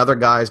Darkwa, another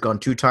guy, has gone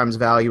 2 times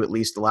value at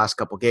least the last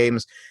couple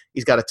games.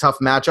 He's got a tough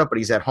matchup, but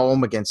he's at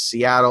home against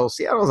Seattle.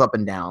 Seattle's up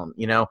and down,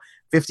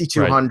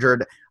 5,200.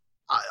 Right.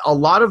 A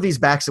lot of these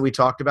backs that we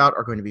talked about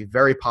are going to be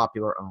very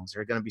popular owns.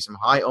 There are going to be some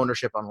high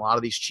ownership on a lot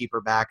of these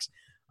cheaper backs.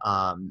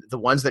 The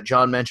ones that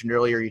John mentioned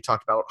earlier, you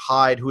talked about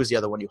Hyde. Who was the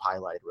other one you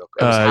highlighted real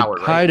quick? It was Howard,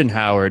 right? Hyde and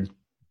Howard.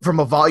 From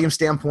a volume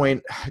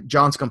standpoint,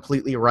 John's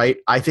completely right.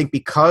 I think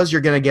because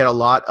you're going to get a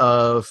lot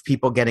of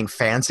people getting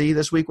fancy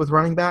this week with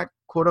running back,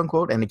 quote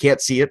unquote, and you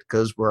can't see it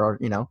because we're,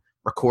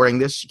 recording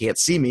this. You can't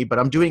see me, but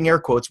I'm doing air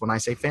quotes when I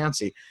say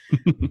fancy.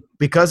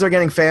 Because they're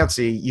getting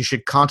fancy, you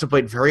should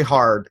contemplate very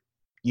hard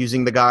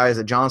using the guys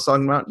that John's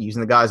talking about, using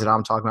the guys that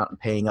I'm talking about, and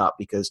paying up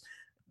because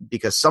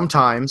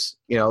sometimes,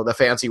 the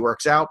fancy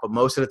works out, but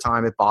most of the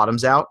time it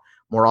bottoms out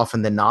more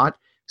often than not.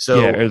 So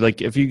yeah, or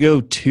like if you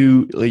go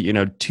too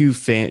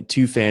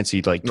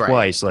fancy like right.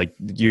 twice, like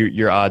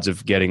your odds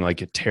of getting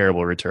like a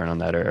terrible return on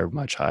that are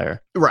much higher.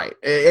 Right.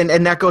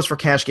 And that goes for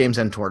cash games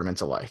and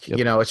tournaments alike. Yep.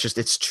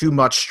 It's too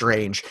much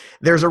strange.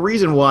 There's a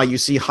reason why you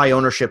see high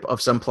ownership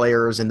of some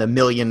players in the $1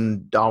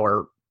 million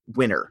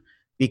winner,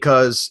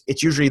 because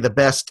it's usually the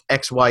best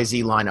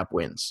XYZ lineup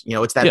wins.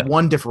 It's that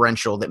one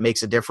differential that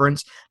makes a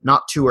difference,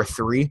 not 2 or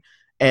 3.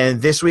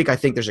 And this week, I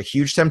think there's a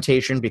huge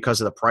temptation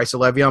because of the price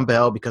of Le'Veon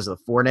Bell, because of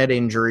the Fournette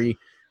injury,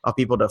 of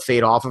people to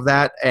fade off of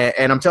that.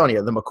 And I'm telling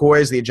you, the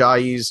McCoys, the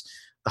Ajayis,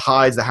 the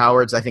Hydes, the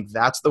Howards, I think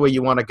that's the way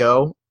you want to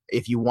go.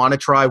 If you want to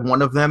try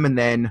one of them and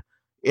then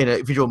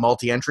if you do a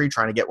multi-entry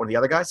trying to get one of the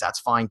other guys,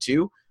 that's fine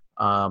too.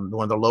 One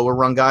of the lower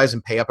run guys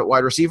and pay up at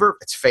wide receiver,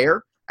 it's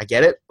fair. I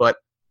get it. But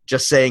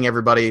just saying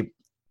everybody,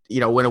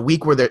 in a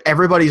week where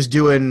everybody's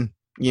doing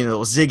 –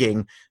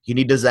 zigging, you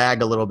need to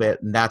zag a little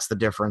bit, and that's the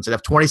difference. And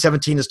if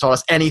 2017 has taught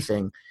us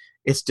anything,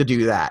 it's to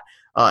do that.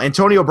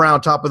 Antonio Brown,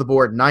 top of the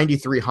board,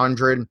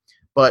 9,300,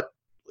 but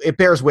it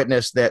bears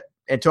witness that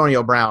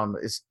Antonio Brown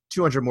is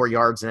 200 more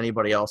yards than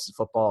anybody else in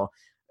football.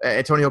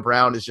 Antonio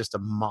Brown is just a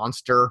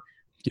monster.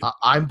 Yep.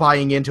 I'm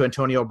buying into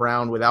Antonio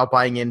Brown without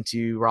buying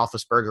into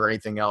Roethlisberger or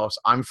anything else.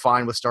 I'm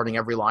fine with starting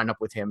every lineup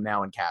with him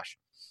now in cash.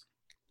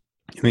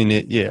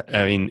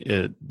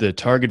 The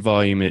target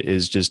volume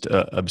is just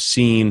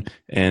obscene,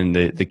 and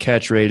the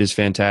catch rate is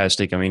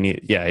fantastic.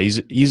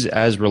 He's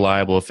as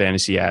reliable a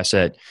fantasy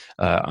asset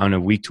on a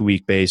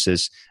week-to-week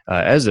basis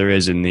as there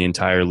is in the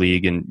entire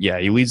league. And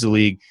he leads the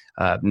league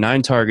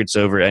 9 targets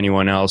over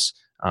anyone else,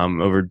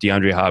 over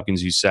DeAndre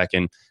Hopkins, who's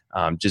second.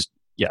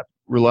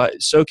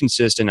 So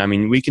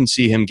consistent. We can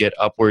see him get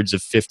upwards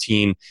of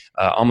 15,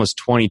 almost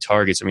 20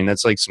 targets.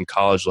 That's like some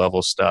college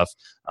level stuff.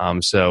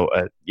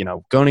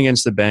 Going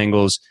against the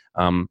Bengals,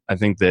 I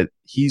think that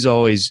he's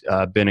always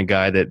been a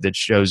guy that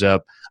shows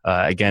up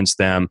against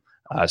them.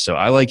 So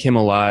I like him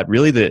a lot.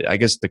 Really, I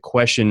guess the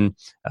question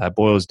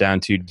boils down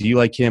to, do you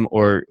like him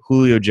or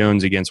Julio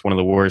Jones against one of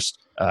the worst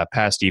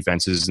pass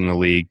defenses in the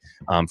league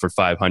for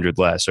 500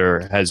 less?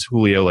 Or has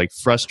Julio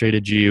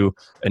frustrated you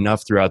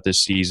enough throughout this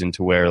season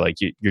to where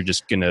you're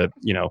just going to,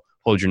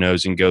 hold your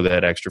nose and go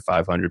that extra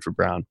 500 for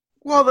Brown?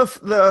 Well,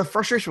 the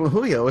frustration with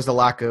Julio is the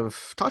lack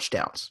of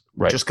touchdowns.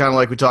 Right. Just kind of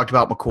like we talked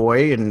about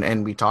McCoy,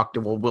 and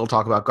we'll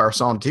talk about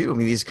Garcon too.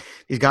 These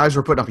guys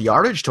were putting up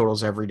yardage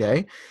totals every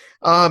day.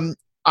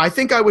 I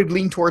think I would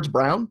lean towards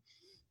Brown,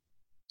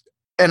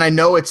 and I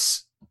know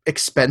it's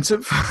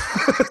expensive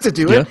to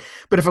do it.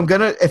 But if I'm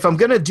gonna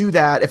do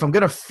that, if I'm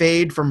gonna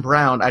fade from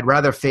Brown, I'd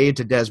rather fade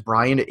to Dez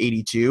Bryant at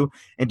 82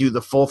 and do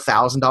the full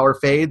 $1,000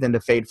 fade than to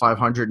fade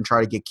 500 and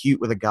try to get cute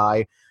with a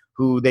guy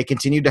who they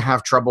continue to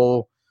have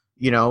trouble,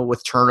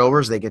 with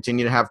turnovers. They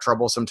continue to have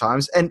trouble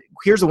sometimes. And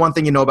here's the one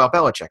thing you know about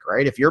Belichick,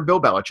 right? If you're Bill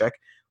Belichick,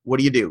 what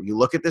do? You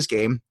look at this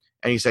game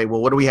and you say,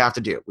 well, what do we have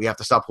to do? We have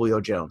to stop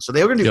Julio Jones. So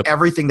they're going to do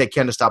everything they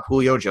can to stop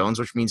Julio Jones,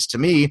 which means to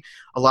me,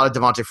 a lot of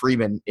Devonta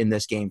Freeman in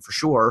this game for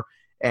sure.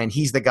 And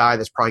he's the guy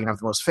that's probably going to have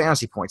the most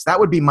fantasy points. That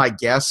would be my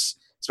guess,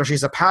 especially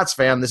as a Pats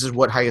fan. This is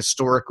what I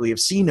historically have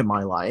seen in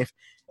my life,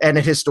 and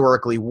it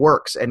historically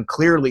works. And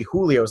clearly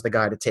Julio is the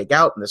guy to take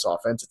out in this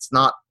offense. It's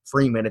not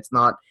Freeman. It's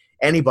not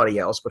anybody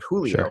else but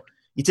Julio. Sure.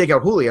 You take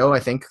out Julio, I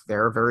think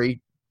they're a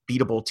very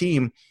beatable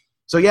team.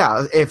 So,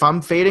 if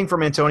I'm fading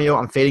from Antonio,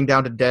 I'm fading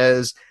down to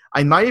Dez.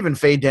 I might even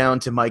fade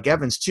down to Mike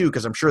Evans too,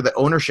 because I'm sure the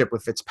ownership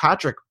with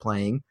Fitzpatrick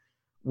playing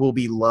will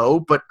be low,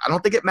 but I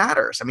don't think it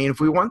matters.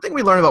 If one thing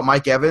we learn about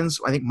Mike Evans,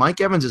 I think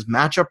Mike Evans is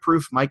matchup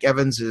proof. Mike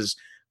Evans is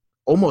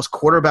almost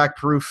quarterback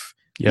proof.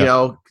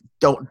 Yeah.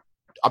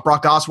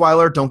 Brock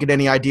Osweiler, don't get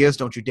any ideas.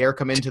 Don't you dare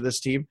come into this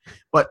team.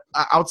 But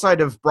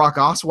outside of Brock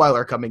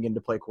Osweiler coming in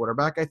to play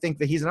quarterback, I think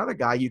that he's another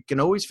guy you can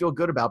always feel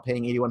good about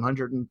paying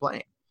 $8,100 and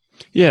playing.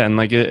 Yeah,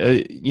 and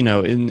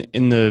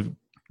in the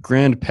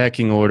grand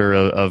pecking order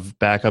of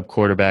backup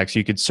quarterbacks,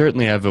 you could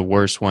certainly have a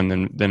worse one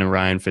than a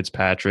Ryan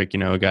Fitzpatrick,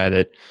 a guy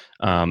that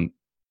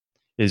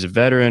is a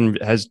veteran,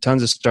 has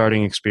tons of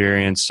starting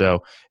experience.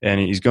 So, and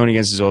he's going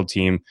against his old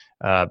team.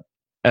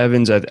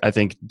 Evans, I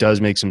think,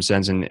 does make some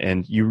sense.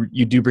 And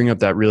you do bring up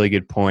that really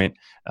good point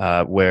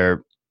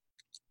where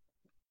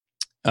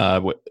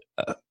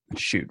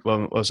shoot,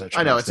 what was I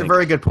trying I know to it's think? a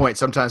very good point.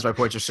 Sometimes my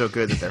points are so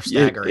good that they're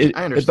staggering.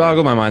 I understand. It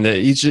boggled my mind that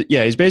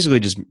he's basically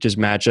just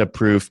matchup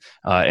proof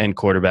and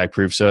quarterback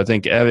proof. So I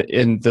think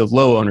in the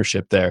low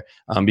ownership there,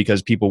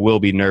 because people will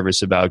be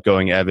nervous about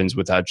going Evans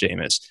without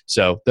Jameis.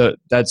 So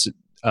that's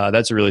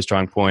a really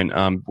strong point.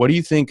 What do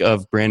you think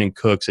of Brandon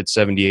Cooks at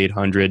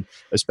 7,800,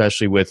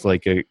 especially with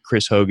like a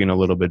Chris Hogan a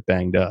little bit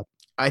banged up?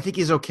 I think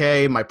he's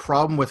okay. My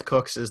problem with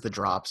Cooks is the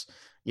drops.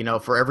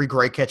 For every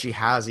great catch he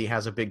has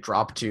a big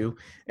drop too,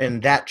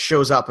 and that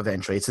shows up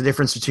eventually. It's the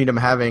difference between him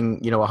having,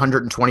 a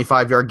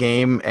 125-yard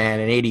game and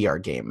an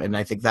 80-yard game, and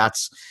I think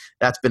that's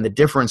been the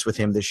difference with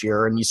him this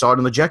year. And you saw it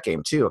in the Jet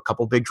game too, a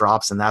couple big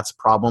drops, and that's a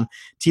problem.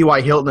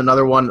 T.Y. Hilton,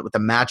 another one with the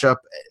matchup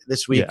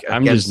this week. Yeah,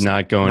 I'm just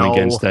not going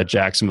against that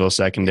Jacksonville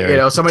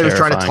secondary. Somebody was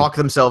trying to talk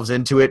themselves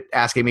into it,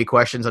 asking me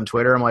questions on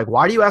Twitter. I'm like,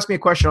 why do you ask me a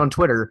question on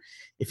Twitter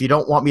if you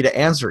don't want me to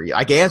answer you?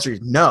 I can answer you,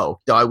 no.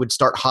 I would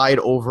start Hyde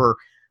over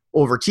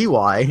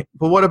TY,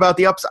 but what about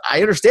the upside?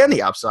 I understand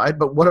the upside,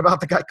 but what about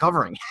the guy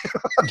covering?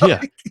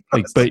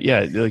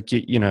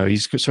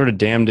 He's sort of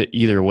damned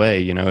either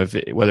way.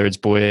 Whether it's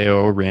Boye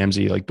or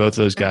Ramsey, like both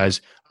those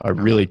guys are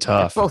really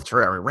tough. Both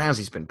true.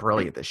 Ramsey's been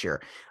brilliant this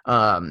year,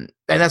 and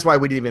that's why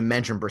we didn't even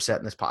mention Brissett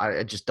in this pod.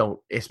 I just don't,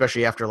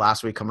 especially after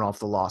last week coming off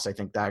the loss. I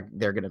think that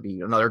they're going to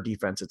be another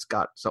defense that's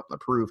got something to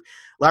prove.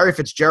 Larry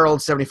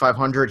Fitzgerald,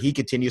 7,500. He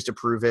continues to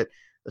prove it.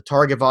 The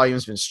target volume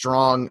has been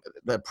strong.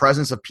 The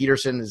presence of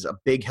Peterson is a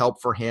big help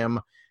for him.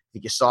 I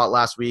think you saw it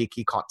last week.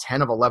 He caught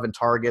 10 of 11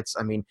 targets.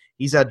 I mean,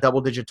 he's had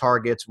double-digit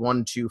targets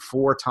 1, 2,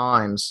 4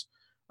 times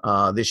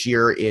this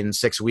year in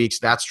 6 weeks.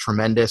 That's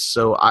tremendous.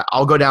 So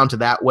I'll go down to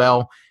that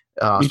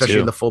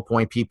especially in the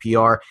full-point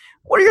PPR.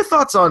 What are your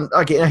thoughts on –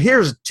 okay, now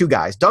here's two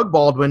guys. Doug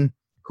Baldwin,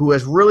 who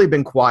has really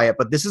been quiet,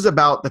 but this is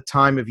about the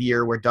time of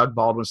year where Doug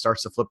Baldwin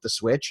starts to flip the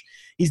switch.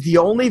 He's the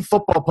only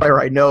football player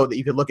I know that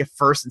you could look at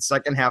first and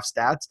second half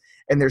stats,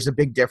 and there's a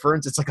big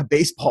difference. It's like a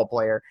baseball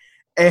player.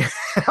 And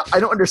I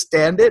don't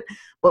understand it,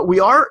 but we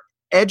are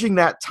edging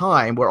that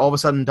time where all of a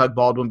sudden Doug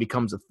Baldwin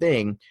becomes a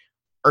thing.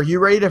 Are you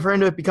ready for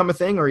him to become a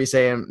thing, or are you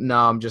saying, no,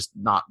 I'm just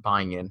not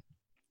buying in?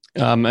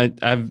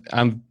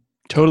 I'm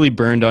totally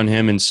burned on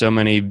him in so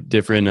many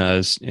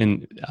different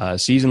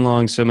season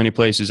long, so many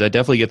places. I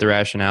definitely get the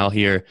rationale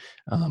here.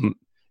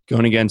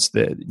 Going against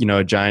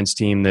a Giants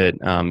team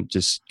that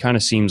just kind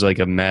of seems like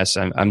a mess.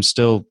 I'm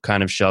still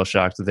kind of shell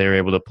shocked that they were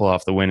able to pull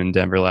off the win in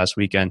Denver last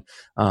weekend.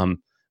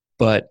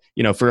 But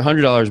for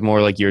 $100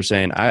 more, like you're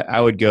saying, I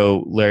would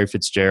go Larry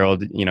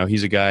Fitzgerald.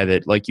 He's a guy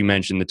that, like you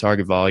mentioned, the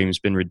target volume has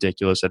been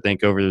ridiculous. I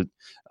think over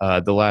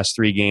the last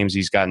 3 games,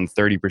 he's gotten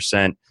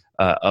 30%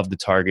 of the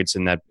targets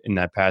in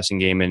that passing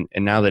game. And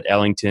now that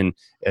Ellington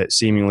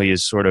seemingly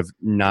is sort of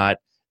not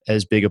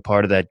as big a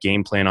part of that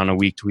game plan on a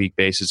week-to-week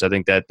basis, I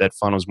think that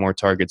funnels more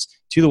targets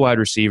to the wide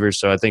receivers.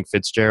 So I think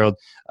Fitzgerald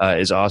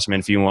is awesome.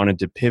 And if you wanted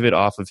to pivot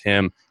off of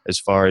him as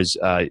far as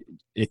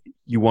if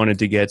you wanted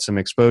to get some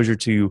exposure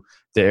to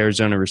the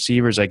Arizona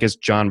receivers, I guess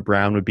John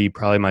Brown would be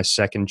probably my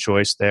second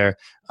choice there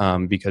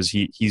because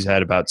he's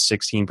had about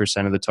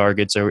 16% of the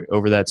targets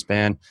over that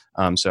span.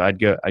 So I'd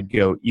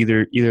go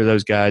either of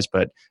those guys,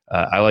 but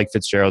I like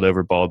Fitzgerald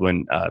over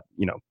Baldwin,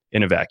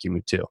 in a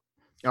vacuum too.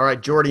 All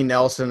right, Jordy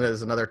Nelson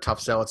is another tough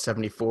sell at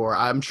 74.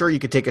 I'm sure you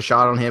could take a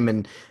shot on him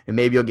and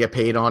maybe you'll get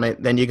paid on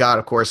it. Then you got,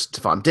 of course,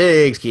 Stephon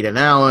Diggs, Keenan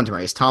Allen,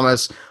 Demaryius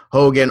Thomas,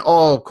 Hogan,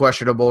 all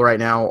questionable right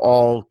now,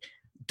 all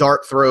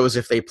dart throws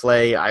if they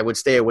play. I would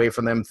stay away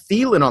from them.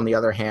 Thielen, on the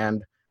other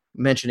hand,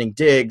 mentioning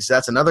Diggs,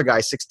 that's another guy,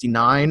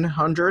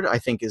 6,900, I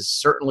think is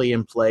certainly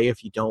in play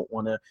if you don't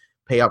want to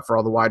pay up for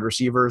all the wide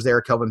receivers there.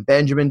 Kelvin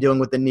Benjamin dealing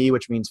with the knee,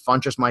 which means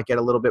Funchess might get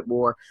a little bit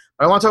more.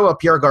 But I want to talk about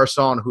Pierre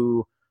Garçon,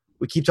 who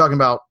we keep talking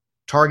about.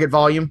 Target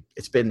volume,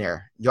 it's been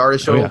there.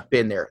 Yardage total,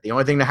 been there. The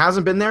only thing that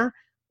hasn't been there,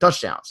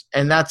 touchdowns.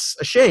 And that's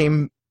a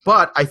shame,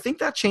 but I think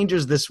that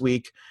changes this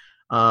week.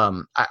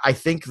 I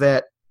think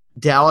that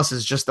Dallas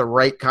is just the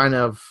right kind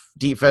of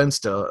defense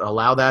to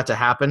allow that to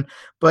happen.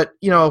 But,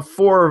 3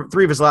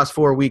 of his last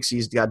 4 weeks,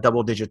 he's got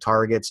double-digit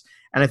targets.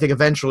 And I think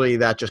eventually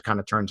that just kind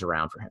of turns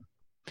around for him.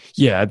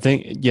 Yeah, I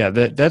think,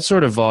 that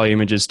sort of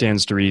volume, it just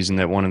stands to reason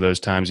that one of those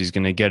times he's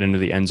going to get into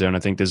the end zone. I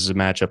think this is a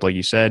matchup, like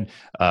you said,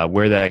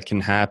 where that can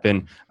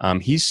happen.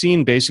 He's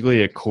seen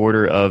basically a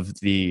quarter of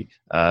the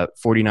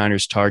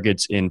 49ers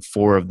targets in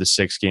 4 of the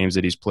 6 games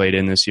that he's played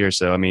in this year.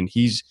 So, I mean,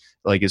 he's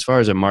like, as far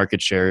as a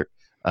market share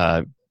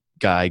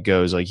guy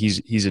goes. Like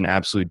he's an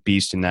absolute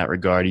beast in that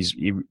regard.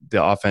 The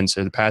offense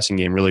or the passing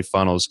game really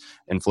funnels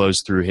and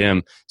flows through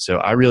him. So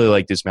I really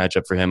like this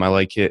matchup for him. I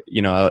like it.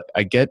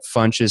 I get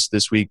Funchess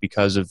this week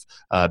because of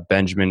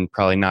Benjamin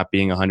probably not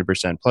being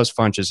 100%. Plus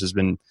Funchess has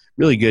been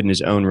really good in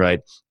his own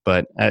right.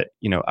 But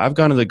I've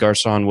gone to the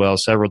Garcon well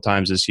several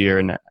times this year,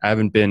 and I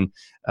haven't been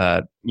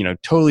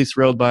totally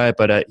thrilled by it.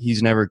 But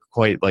he's never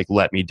quite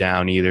let me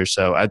down either.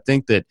 So I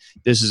think that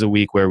this is a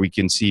week where we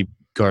can see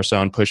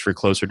Garcon push for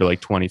closer to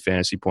 20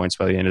 fantasy points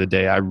by the end of the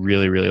day. I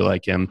really, really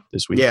like him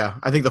this week. Yeah,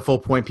 I think the full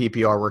point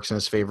PPR works in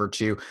his favor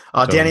too.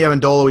 Danny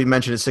Amendola, we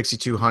mentioned at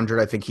 6,200.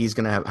 I think he's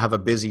going to have a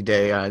busy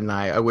day, and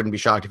I wouldn't be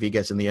shocked if he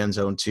gets in the end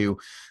zone too.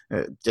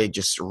 They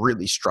just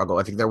really struggle.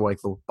 I think they're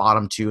the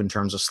bottom two in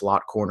terms of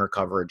slot corner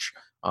coverage.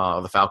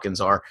 The Falcons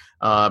are.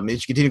 As you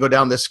continue to go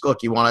down this,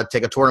 look, you want to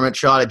take a tournament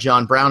shot at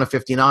John Brown at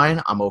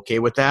 59. I'm okay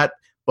with that.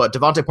 But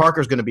Devontae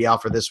Parker is going to be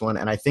out for this one,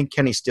 and I think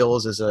Kenny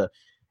Stills is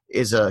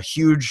a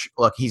huge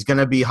look. He's going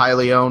to be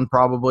highly owned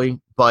probably,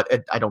 but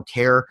I don't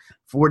care.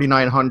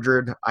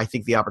 4,900. I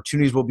think the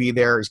opportunities will be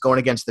there. He's going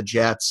against the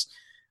Jets.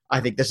 I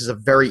think this is a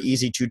very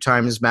easy 2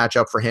 times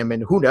matchup for him.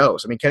 And who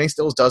knows? I mean, Kenny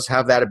Stills does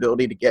have that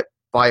ability to get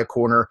by a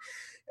corner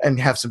and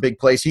have some big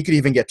plays. He could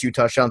even get 2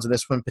 touchdowns in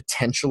this one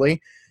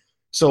potentially.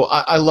 So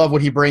I love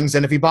what he brings.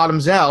 And if he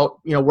bottoms out,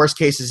 worst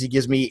case is he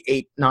gives me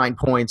 8-9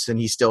 points and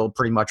he still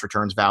pretty much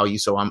returns value.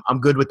 So I'm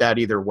good with that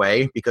either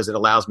way because it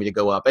allows me to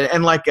go up.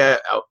 And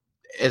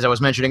as I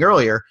was mentioning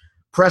earlier,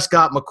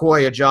 Prescott,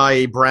 McCoy,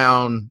 Ajayi,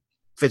 Brown,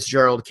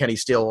 Fitzgerald, Kenny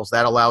Stills,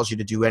 that allows you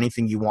to do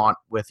anything you want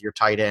with your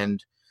tight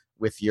end,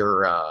 with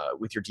your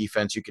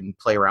defense. You can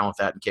play around with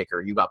that and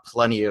kicker. You got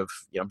plenty of,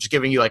 just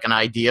giving you an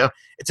idea.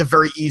 It's a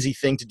very easy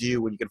thing to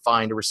do when you can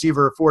find a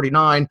receiver at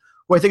 49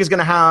 who I think is going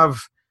to have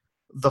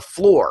the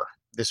floor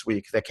this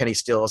week that Kenny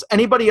Stills.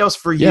 Anybody else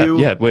for you?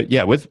 Yeah, go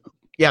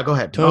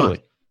ahead.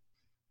 Totally.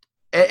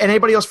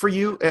 Anybody else for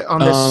you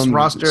on this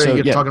roster? So,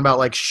 You're talking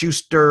about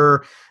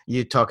Schuster.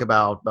 You talk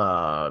about,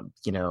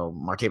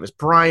 Martavis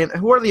Bryant.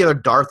 Who are the other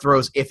dart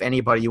throws, if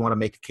anybody, you want to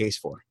make a case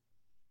for?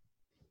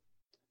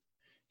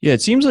 Yeah,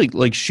 it seems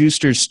like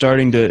Schuster's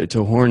starting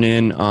to horn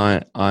in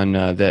on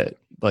that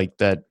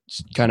that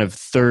kind of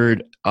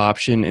third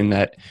option in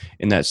that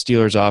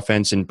Steelers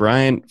offense. And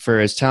Bryant, for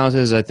as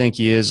talented as I think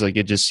he is,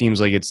 it just seems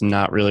like it's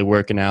not really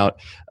working out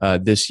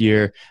this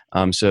year.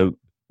 So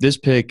this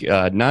pick,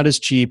 not as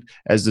cheap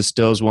as the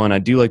Stills one. I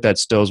do like that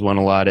Stills one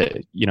a lot,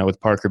 with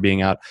Parker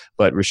being out.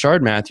 But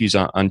Rashard Matthews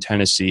on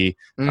Tennessee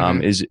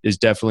is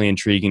definitely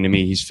intriguing to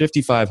me. He's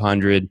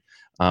 5,500.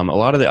 A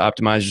lot of the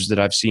optimizers that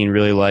I've seen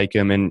really like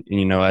him, and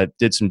I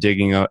did some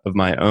digging of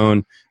my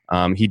own.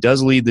 He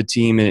does lead the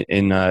team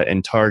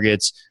in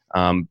targets,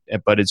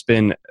 but it's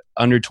been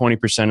under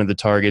 20% of the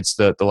targets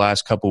the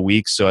last couple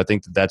weeks. So I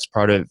think that's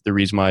part of the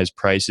reason why his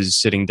price is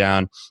sitting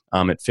down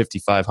at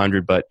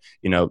 5,500. But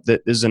this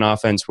is an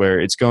offense where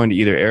it's going to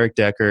either Eric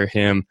Decker,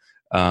 him,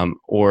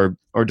 or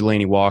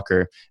Delanie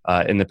Walker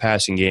in the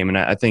passing game. And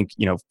I think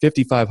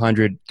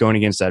 5,500 going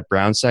against that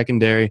Brown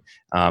secondary,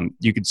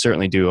 you could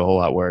certainly do a whole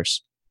lot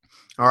worse.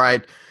 All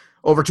right.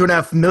 Over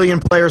 2.5 million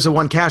players have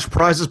won cash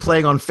prizes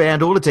playing on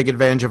FanDuel. To take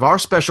advantage of our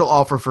special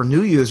offer for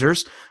new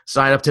users,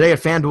 sign up today at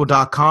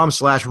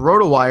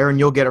FanDuel.com/RotoWire, and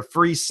you'll get a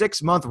free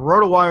 6-month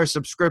RotoWire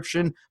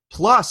subscription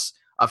plus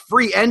a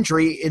free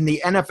entry in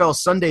the NFL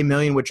Sunday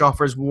Million, which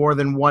offers more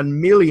than $1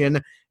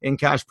 million in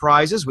cash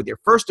prizes with your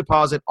first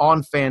deposit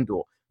on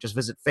FanDuel. Just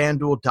visit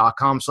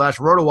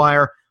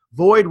FanDuel.com/RotoWire.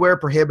 Void where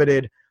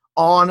prohibited.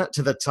 On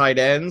to the tight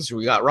ends.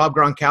 We got Rob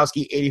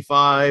Gronkowski,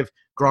 85.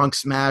 Gronk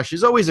smash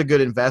is always a good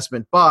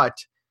investment, but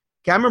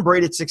Cameron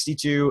Brate at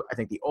 62, I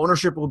think the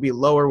ownership will be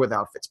lower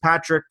without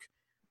Fitzpatrick.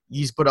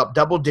 He's put up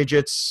double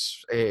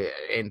digits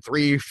in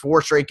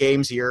 3-4 straight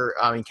games here.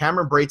 I mean,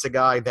 Cameron Brate's a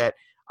guy that,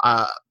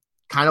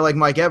 kind of like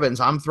Mike Evans,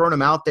 I'm throwing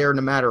him out there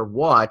no matter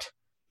what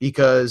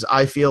because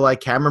I feel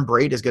like Cameron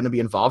Brate is going to be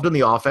involved in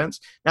the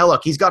offense. Now,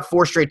 look, he's got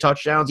 4 straight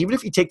touchdowns. Even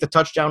if you take the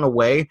touchdown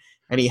away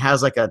and he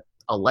has a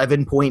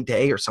 11-point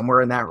day or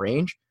somewhere in that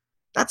range,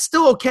 that's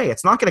still okay.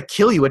 It's not going to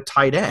kill you at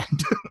tight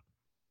end.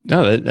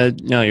 No,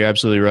 no, you're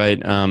absolutely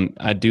right.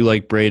 I do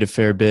like Brate a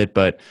fair bit,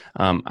 but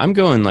I'm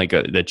going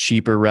the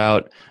cheaper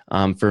route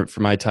for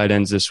my tight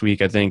ends this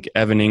week. I think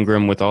Evan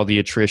Ingram, with all the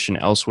attrition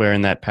elsewhere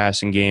in that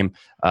passing game,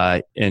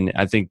 and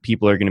I think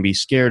people are going to be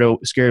scared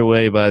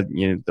away by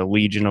the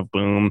Legion of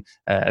Boom.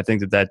 I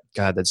think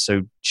that's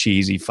so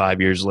cheesy.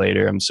 5 years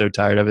later, I'm so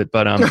tired of it.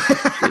 But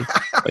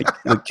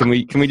can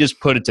we just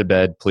put it to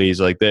bed, please?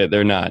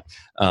 They're not.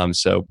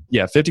 So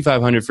yeah,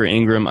 5,500 for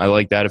Ingram. I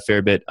like that a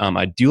fair bit.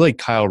 I do like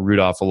Kyle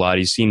Rudolph a lot.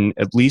 He's seen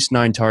at least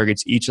 9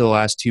 targets each of the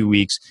last 2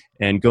 weeks,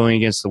 and going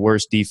against the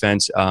worst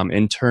defense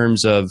in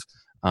terms of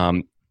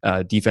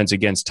defense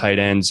against tight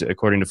ends,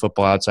 according to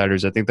Football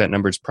Outsiders. I think that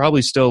number is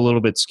probably still a little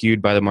bit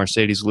skewed by the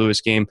Mercedes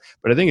Lewis game,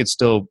 but I think it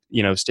still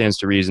stands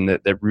to reason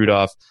that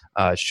Rudolph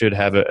should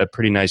have a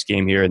pretty nice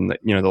game here. And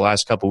the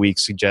last couple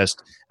weeks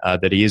suggest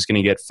that he is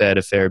going to get fed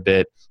a fair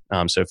bit.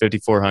 So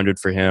 5,400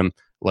 for him,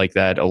 like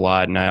that a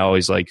lot. And I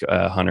always like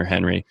Hunter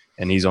Henry,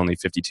 and he's only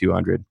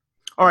 5,200.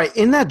 All right,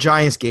 in that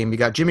Giants game, you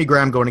got Jimmy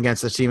Graham going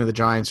against the team of the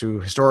Giants, who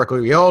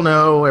historically we all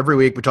know every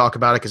week we talk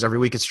about it because every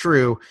week it's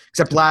true,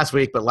 except last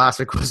week. But last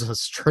week was a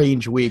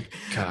strange week.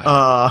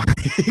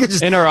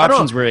 And our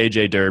options were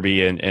AJ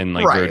Derby and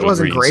like right. Virgil It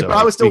wasn't Green, great, so but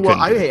I was still.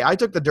 I I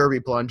took the Derby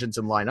plunge in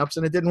some lineups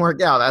and it didn't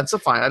work out. That's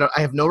fine.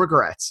 I have no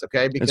regrets.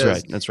 Okay,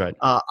 because That's right.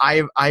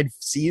 I've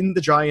seen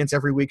the Giants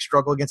every week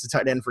struggle against the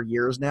tight end for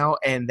years now,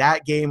 and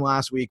that game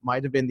last week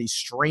might have been the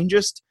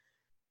strangest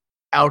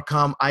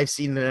outcome I've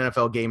seen in an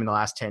NFL game in the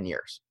last 10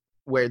 years,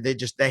 where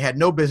they had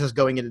no business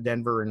going into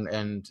Denver,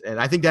 and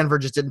I think Denver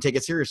just didn't take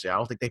it seriously. I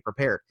don't think they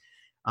prepared.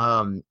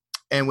 And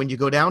when you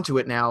go down to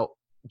it now,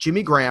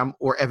 Jimmy Graham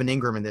or Evan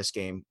Ingram in this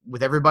game,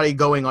 with everybody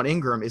going on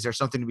Ingram, is there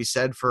something to be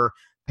said for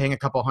paying a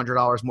couple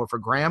 $100 more for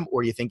Graham,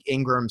 or do you think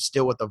Ingram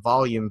still with the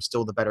volume,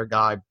 still the better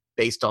guy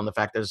based on the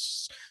fact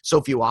there's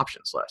so few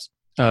options less?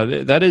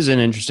 That is an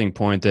interesting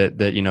point that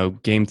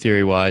game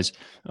theory wise,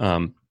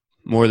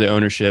 more of the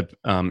ownership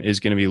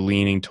is going to be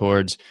leaning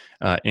towards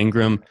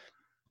Ingram.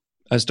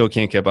 I still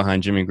can't get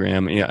behind Jimmy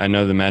Graham. Yeah, I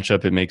know the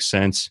matchup, it makes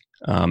sense.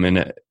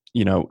 And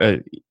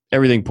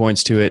everything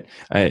points to it.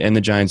 And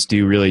the Giants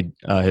do really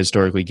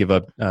historically give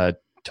up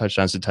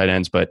touchdowns to tight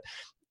ends, but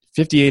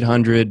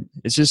 5,800,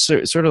 it's just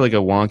sort of like a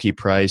wonky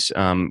price.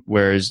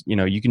 Whereas,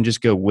 you can just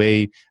go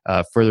way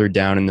further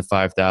down in the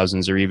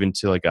 5,000s or even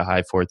to like a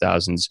high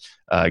 4,000s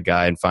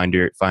guy and find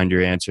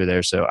your answer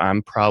there. So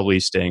I'm probably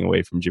staying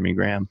away from Jimmy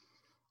Graham.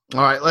 All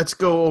right, let's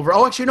go over.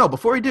 Oh, actually, no.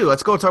 Before we do,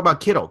 let's go talk about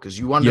Kittle because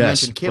you wanted to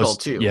mention Kittle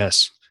too.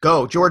 Yes.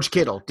 Go, George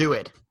Kittle. Do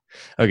it.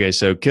 Okay,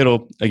 so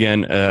Kittle,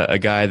 again, a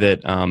guy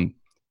that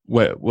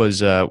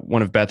was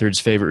one of Beathard's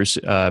favorite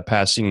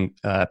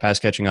pass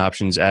catching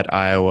options at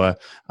Iowa.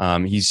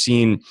 He's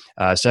seen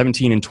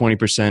 17 and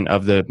 20%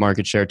 of the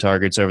market share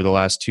targets over the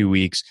last 2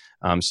 weeks.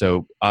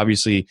 So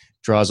obviously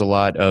draws a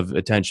lot of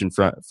attention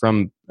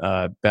from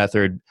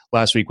Beathard.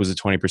 Last week was a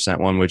 20%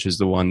 one, which is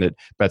the one that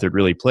Beathard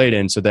really played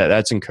in. So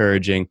that's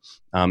encouraging.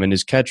 And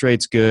his catch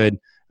rate's good.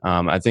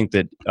 I think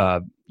that,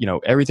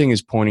 everything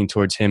is pointing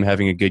towards him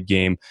having a good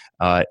game.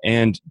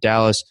 And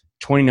Dallas,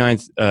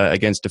 29th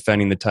against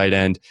defending the tight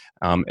end.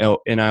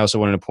 And I also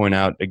wanted to point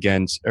out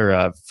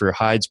for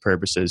Hyde's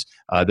purposes,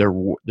 they're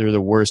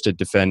the worst at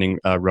defending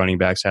running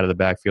backs out of the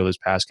backfield as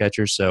pass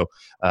catchers. So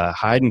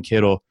Hyde and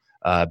Kittle,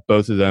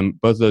 both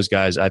of those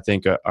guys, I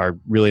think are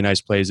really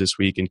nice plays this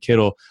week. And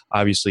Kittle,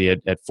 obviously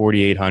at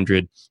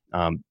 4,800,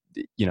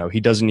 he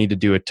doesn't need to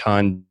do a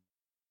ton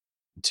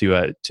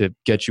to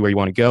get you where you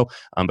want to go.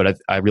 But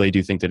I really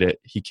do think that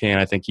he can.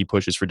 I think he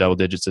pushes for double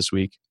digits this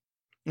week.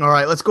 All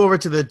right, let's go over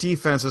to the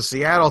defense of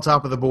Seattle,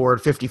 top of the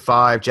board,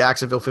 55,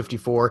 Jacksonville,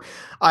 54.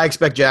 I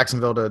expect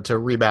Jacksonville to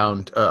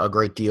rebound a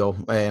great deal,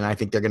 and I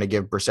think they're going to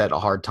give Brissett a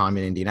hard time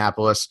in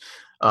Indianapolis.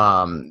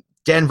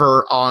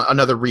 Denver on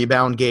another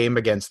rebound game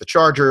against the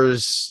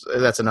Chargers.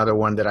 That's another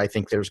one that I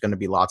think there's going to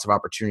be lots of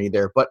opportunity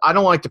there. But I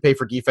don't like to pay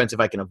for defense if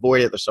I can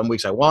avoid it. There's some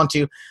weeks I want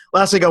to.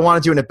 Last week I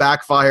wanted to, and it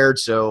backfired,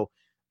 so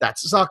that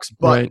sucks.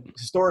 But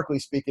Historically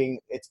speaking,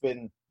 it's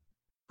been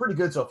pretty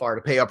good so far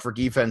to pay up for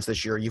defense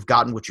this year. You've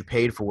gotten what you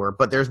paid for.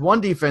 But there's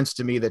one defense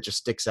to me that just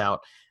sticks out,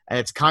 and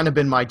it's kind of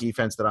been my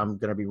defense that I'm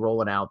going to be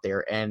rolling out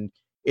there, and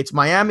it's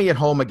Miami at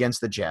home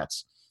against the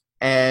Jets.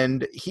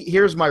 And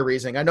here's my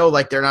reasoning. I know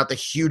like they're not the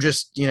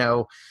hugest,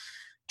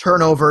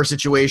 turnover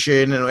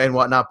situation and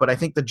whatnot, but I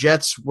think the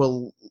Jets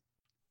will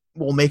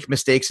make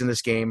mistakes in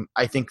this game.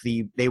 I think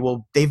they've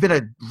been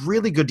a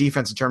really good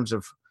defense in terms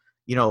of,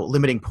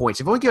 limiting points.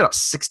 They've only given up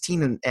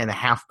 16 and a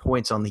half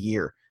points on the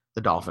year,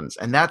 the Dolphins.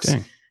 And that's,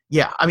 Dang.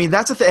 Yeah, I mean,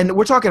 that's a thing. And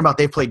we're talking about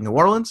they've played New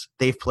Orleans.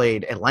 They've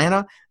played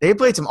Atlanta. They've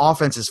played some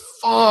offenses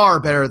far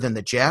better than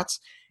the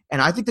Jets.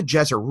 And I think the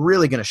Jets are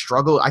really going to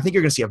struggle. I think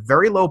you're going to see a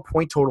very low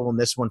point total in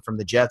this one from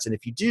the Jets. And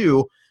if you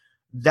do,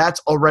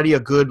 that's already a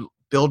good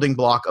building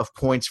block of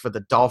points for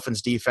the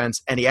Dolphins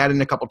defense. And he added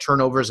in a couple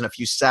turnovers and a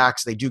few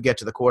sacks. They do get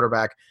to the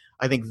quarterback.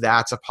 I think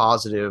that's a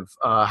positive.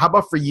 How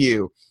about for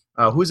you?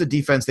 Who's a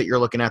defense that you're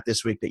looking at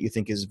this week that you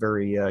think is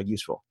very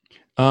useful?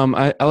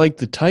 I like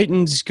the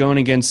Titans going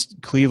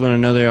against Cleveland. I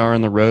know they are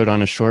on the road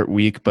on a short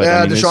week,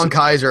 but Deshaun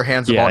Kaiser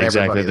hands the ball to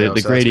everybody.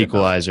 The great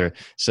equalizer.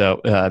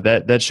 So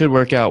that should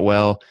work out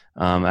well.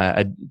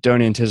 I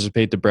don't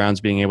anticipate the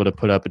Browns being able to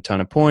put up a ton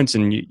of points,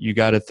 and you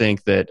got to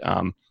think that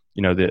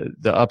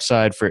the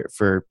upside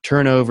for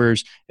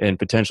turnovers and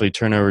potentially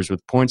turnovers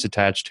with points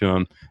attached to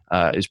them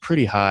is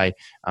pretty high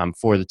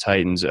for the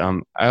Titans.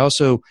 I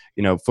also,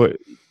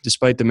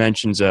 despite the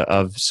mentions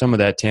of some of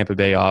that Tampa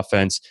Bay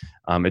offense,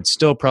 it's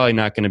still probably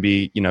not going to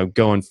be,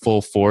 going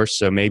full force.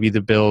 So maybe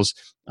the Bills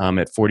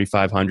at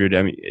 4,500.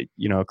 I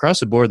mean, across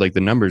the board, like the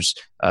numbers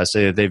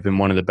say that they've been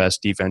one of the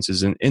best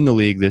defenses in the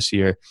league this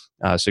year.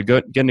 So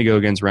getting to go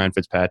against Ryan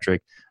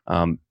Fitzpatrick,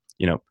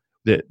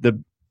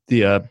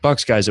 the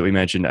Bucs guys that we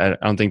mentioned, I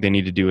don't think they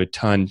need to do a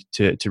ton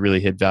to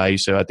really hit value.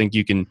 So I think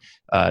you can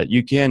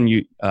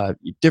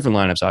different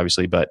lineups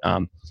obviously, but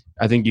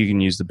I think you can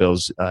use the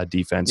Bills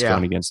defense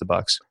going against the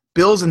Bucs.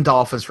 Bills and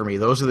Dolphins for me.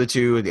 Those are the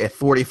two at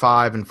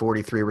 45 and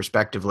 43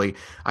 respectively.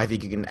 I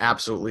think you can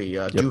absolutely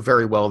do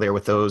very well there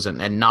with those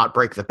and not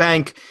break the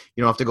bank.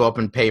 You don't have to go up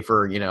and pay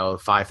for,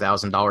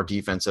 $5,000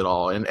 defense at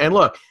all. And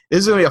look, this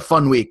is going to be a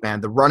fun week,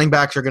 man. The running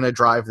backs are going to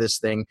drive this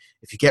thing.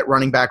 If you get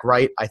running back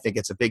right, I think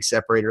it's a big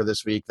separator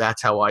this week.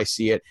 That's how I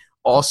see it.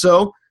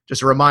 Also,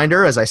 just a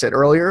reminder, as I said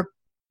earlier,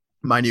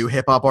 my new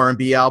hip-hop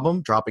R&B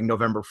album dropping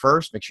November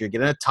 1st. Make sure you're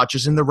getting it.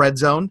 Touches in the Red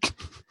Zone.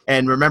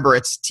 And remember,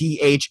 it's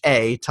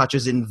THA,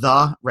 Touches in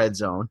the Red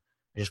Zone.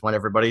 I just want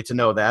everybody to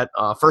know that.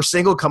 First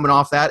single coming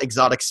off that,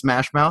 Exotic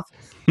Smash Mouth.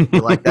 You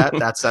like that?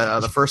 That's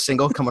the first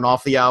single coming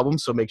off the album,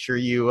 so make sure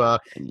you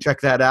check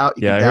that out.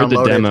 You I heard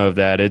the demo of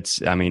that. It's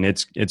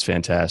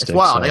fantastic. It's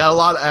wild. So. I got a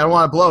lot. I don't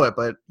want to blow it,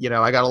 but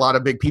I got a lot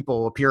of big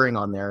people appearing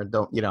on there.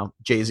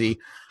 Jay-Z,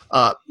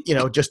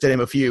 just to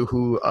name a few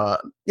who,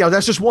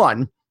 that's just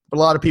one. But a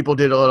lot of people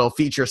did a little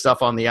feature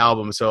stuff on the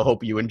album, so I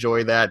hope you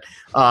enjoy that.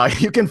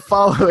 You can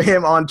follow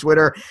him on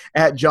Twitter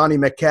at Johnny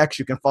McKex.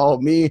 You can follow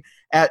me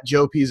at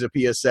Joe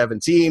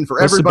Pisapia17. For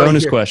What's everybody the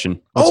bonus here.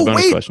 question?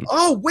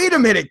 Wait a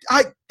minute.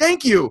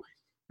 Thank you.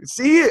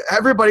 See,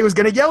 everybody was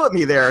going to yell at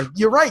me there.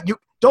 You're right. You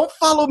don't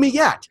follow me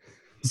yet.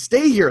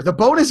 Stay here. The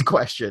bonus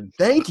question.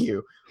 Thank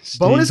you.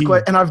 Bonus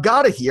question, and I've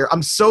got it here.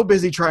 I'm so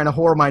busy trying to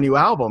whore my new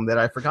album that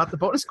I forgot the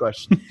bonus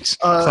question.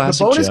 The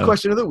bonus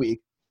question of the week: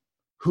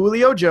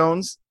 Julio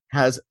Jones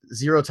has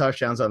 0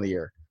 touchdowns on the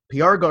year.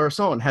 Pierre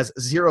Garçon has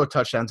 0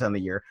 touchdowns on the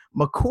year.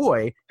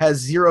 McCoy has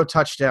 0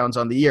 touchdowns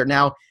on the year.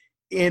 Now,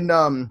 in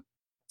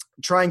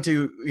trying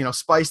to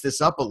spice this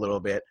up a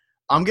little bit,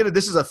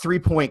 this is a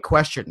 3-point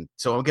question,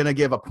 so I'm gonna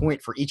give a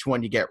point for each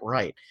one you get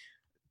right.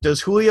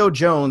 Does Julio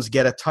Jones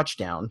get a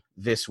touchdown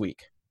this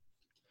week?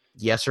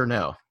 Yes or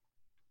no?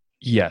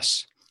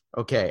 Yes.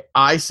 Okay,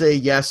 I say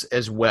yes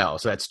as well.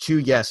 So that's 2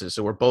 yeses.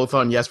 So we're both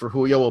on yes for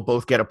Julio. We'll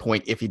both get a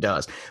point if he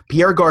does.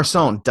 Pierre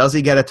Garçon, does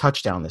he get a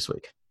touchdown this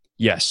week?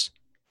 Yes.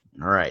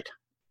 All right.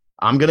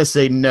 I'm going to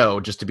say no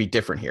just to be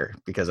different here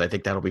because I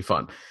think that'll be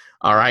fun.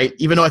 All right.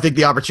 Even though I think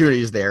the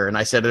opportunity is there, and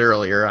I said it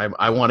earlier,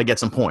 I want to get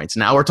some points.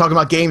 Now we're talking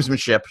about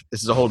gamesmanship.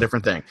 This is a whole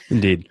different thing.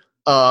 Indeed.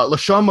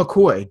 LaShawn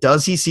McCoy,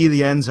 does he see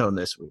the end zone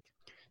this week?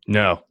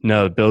 No.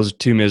 The Bills are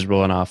too miserable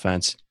on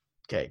offense.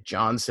 Okay.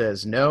 John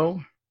says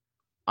no.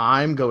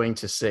 I'm going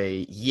to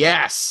say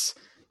yes.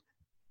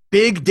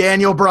 Big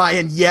Daniel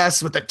Bryan,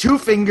 yes, with the 2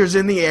 fingers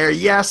in the air.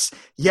 Yes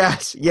to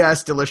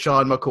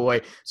LaShawn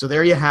McCoy. So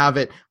there you have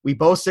it. We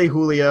both say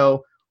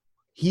Julio.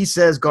 He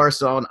says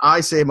Garçon. I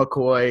say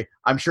McCoy.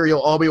 I'm sure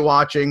you'll all be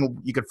watching.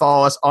 You can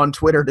follow us on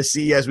Twitter to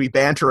see as we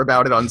banter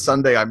about it on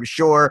Sunday, I'm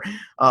sure.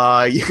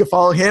 You can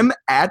follow him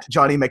at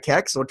Johnny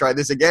McKex. We'll try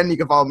this again. You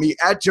can follow me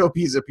at Joe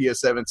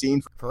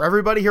Pisapia17. For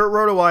everybody here at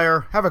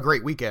RotoWire, have a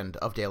great weekend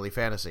of Daily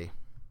Fantasy.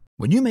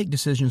 When you make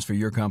decisions for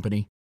your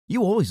company,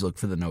 you always look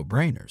for the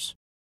no-brainers.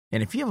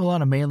 And if you have a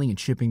lot of mailing and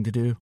shipping to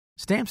do,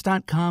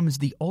 Stamps.com is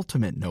the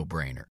ultimate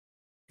no-brainer.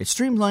 It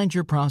streamlines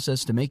your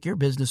process to make your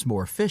business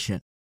more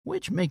efficient,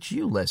 which makes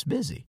you less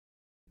busy.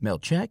 Mail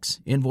checks,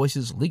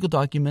 invoices, legal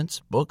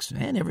documents, books,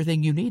 and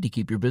everything you need to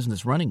keep your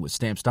business running with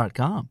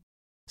Stamps.com.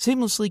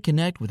 Seamlessly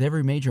connect with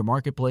every major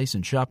marketplace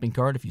and shopping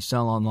cart if you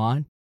sell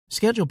online.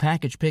 Schedule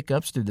package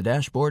pickups through the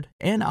dashboard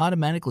and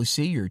automatically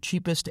see your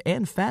cheapest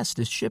and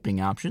fastest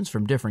shipping options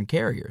from different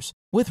carriers,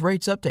 with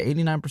rates up to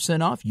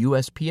 89% off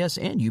USPS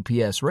and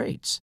UPS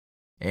rates.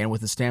 And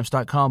with the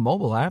Stamps.com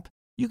mobile app,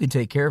 you can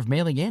take care of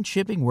mailing and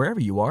shipping wherever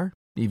you are,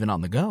 even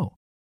on the go.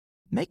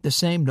 Make the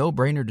same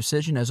no-brainer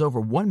decision as over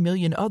 1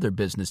 million other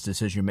business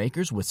decision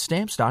makers with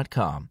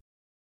Stamps.com.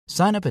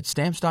 Sign up at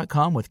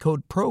Stamps.com with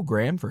code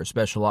PROGRAM for a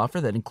special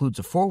offer that includes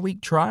a 4-week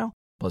trial,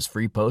 plus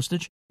free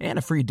postage and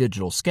a free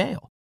digital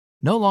scale.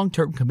 No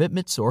long-term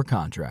commitments or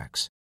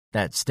contracts.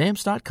 That's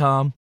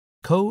Stamps.com,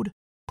 code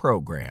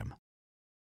PROGRAM.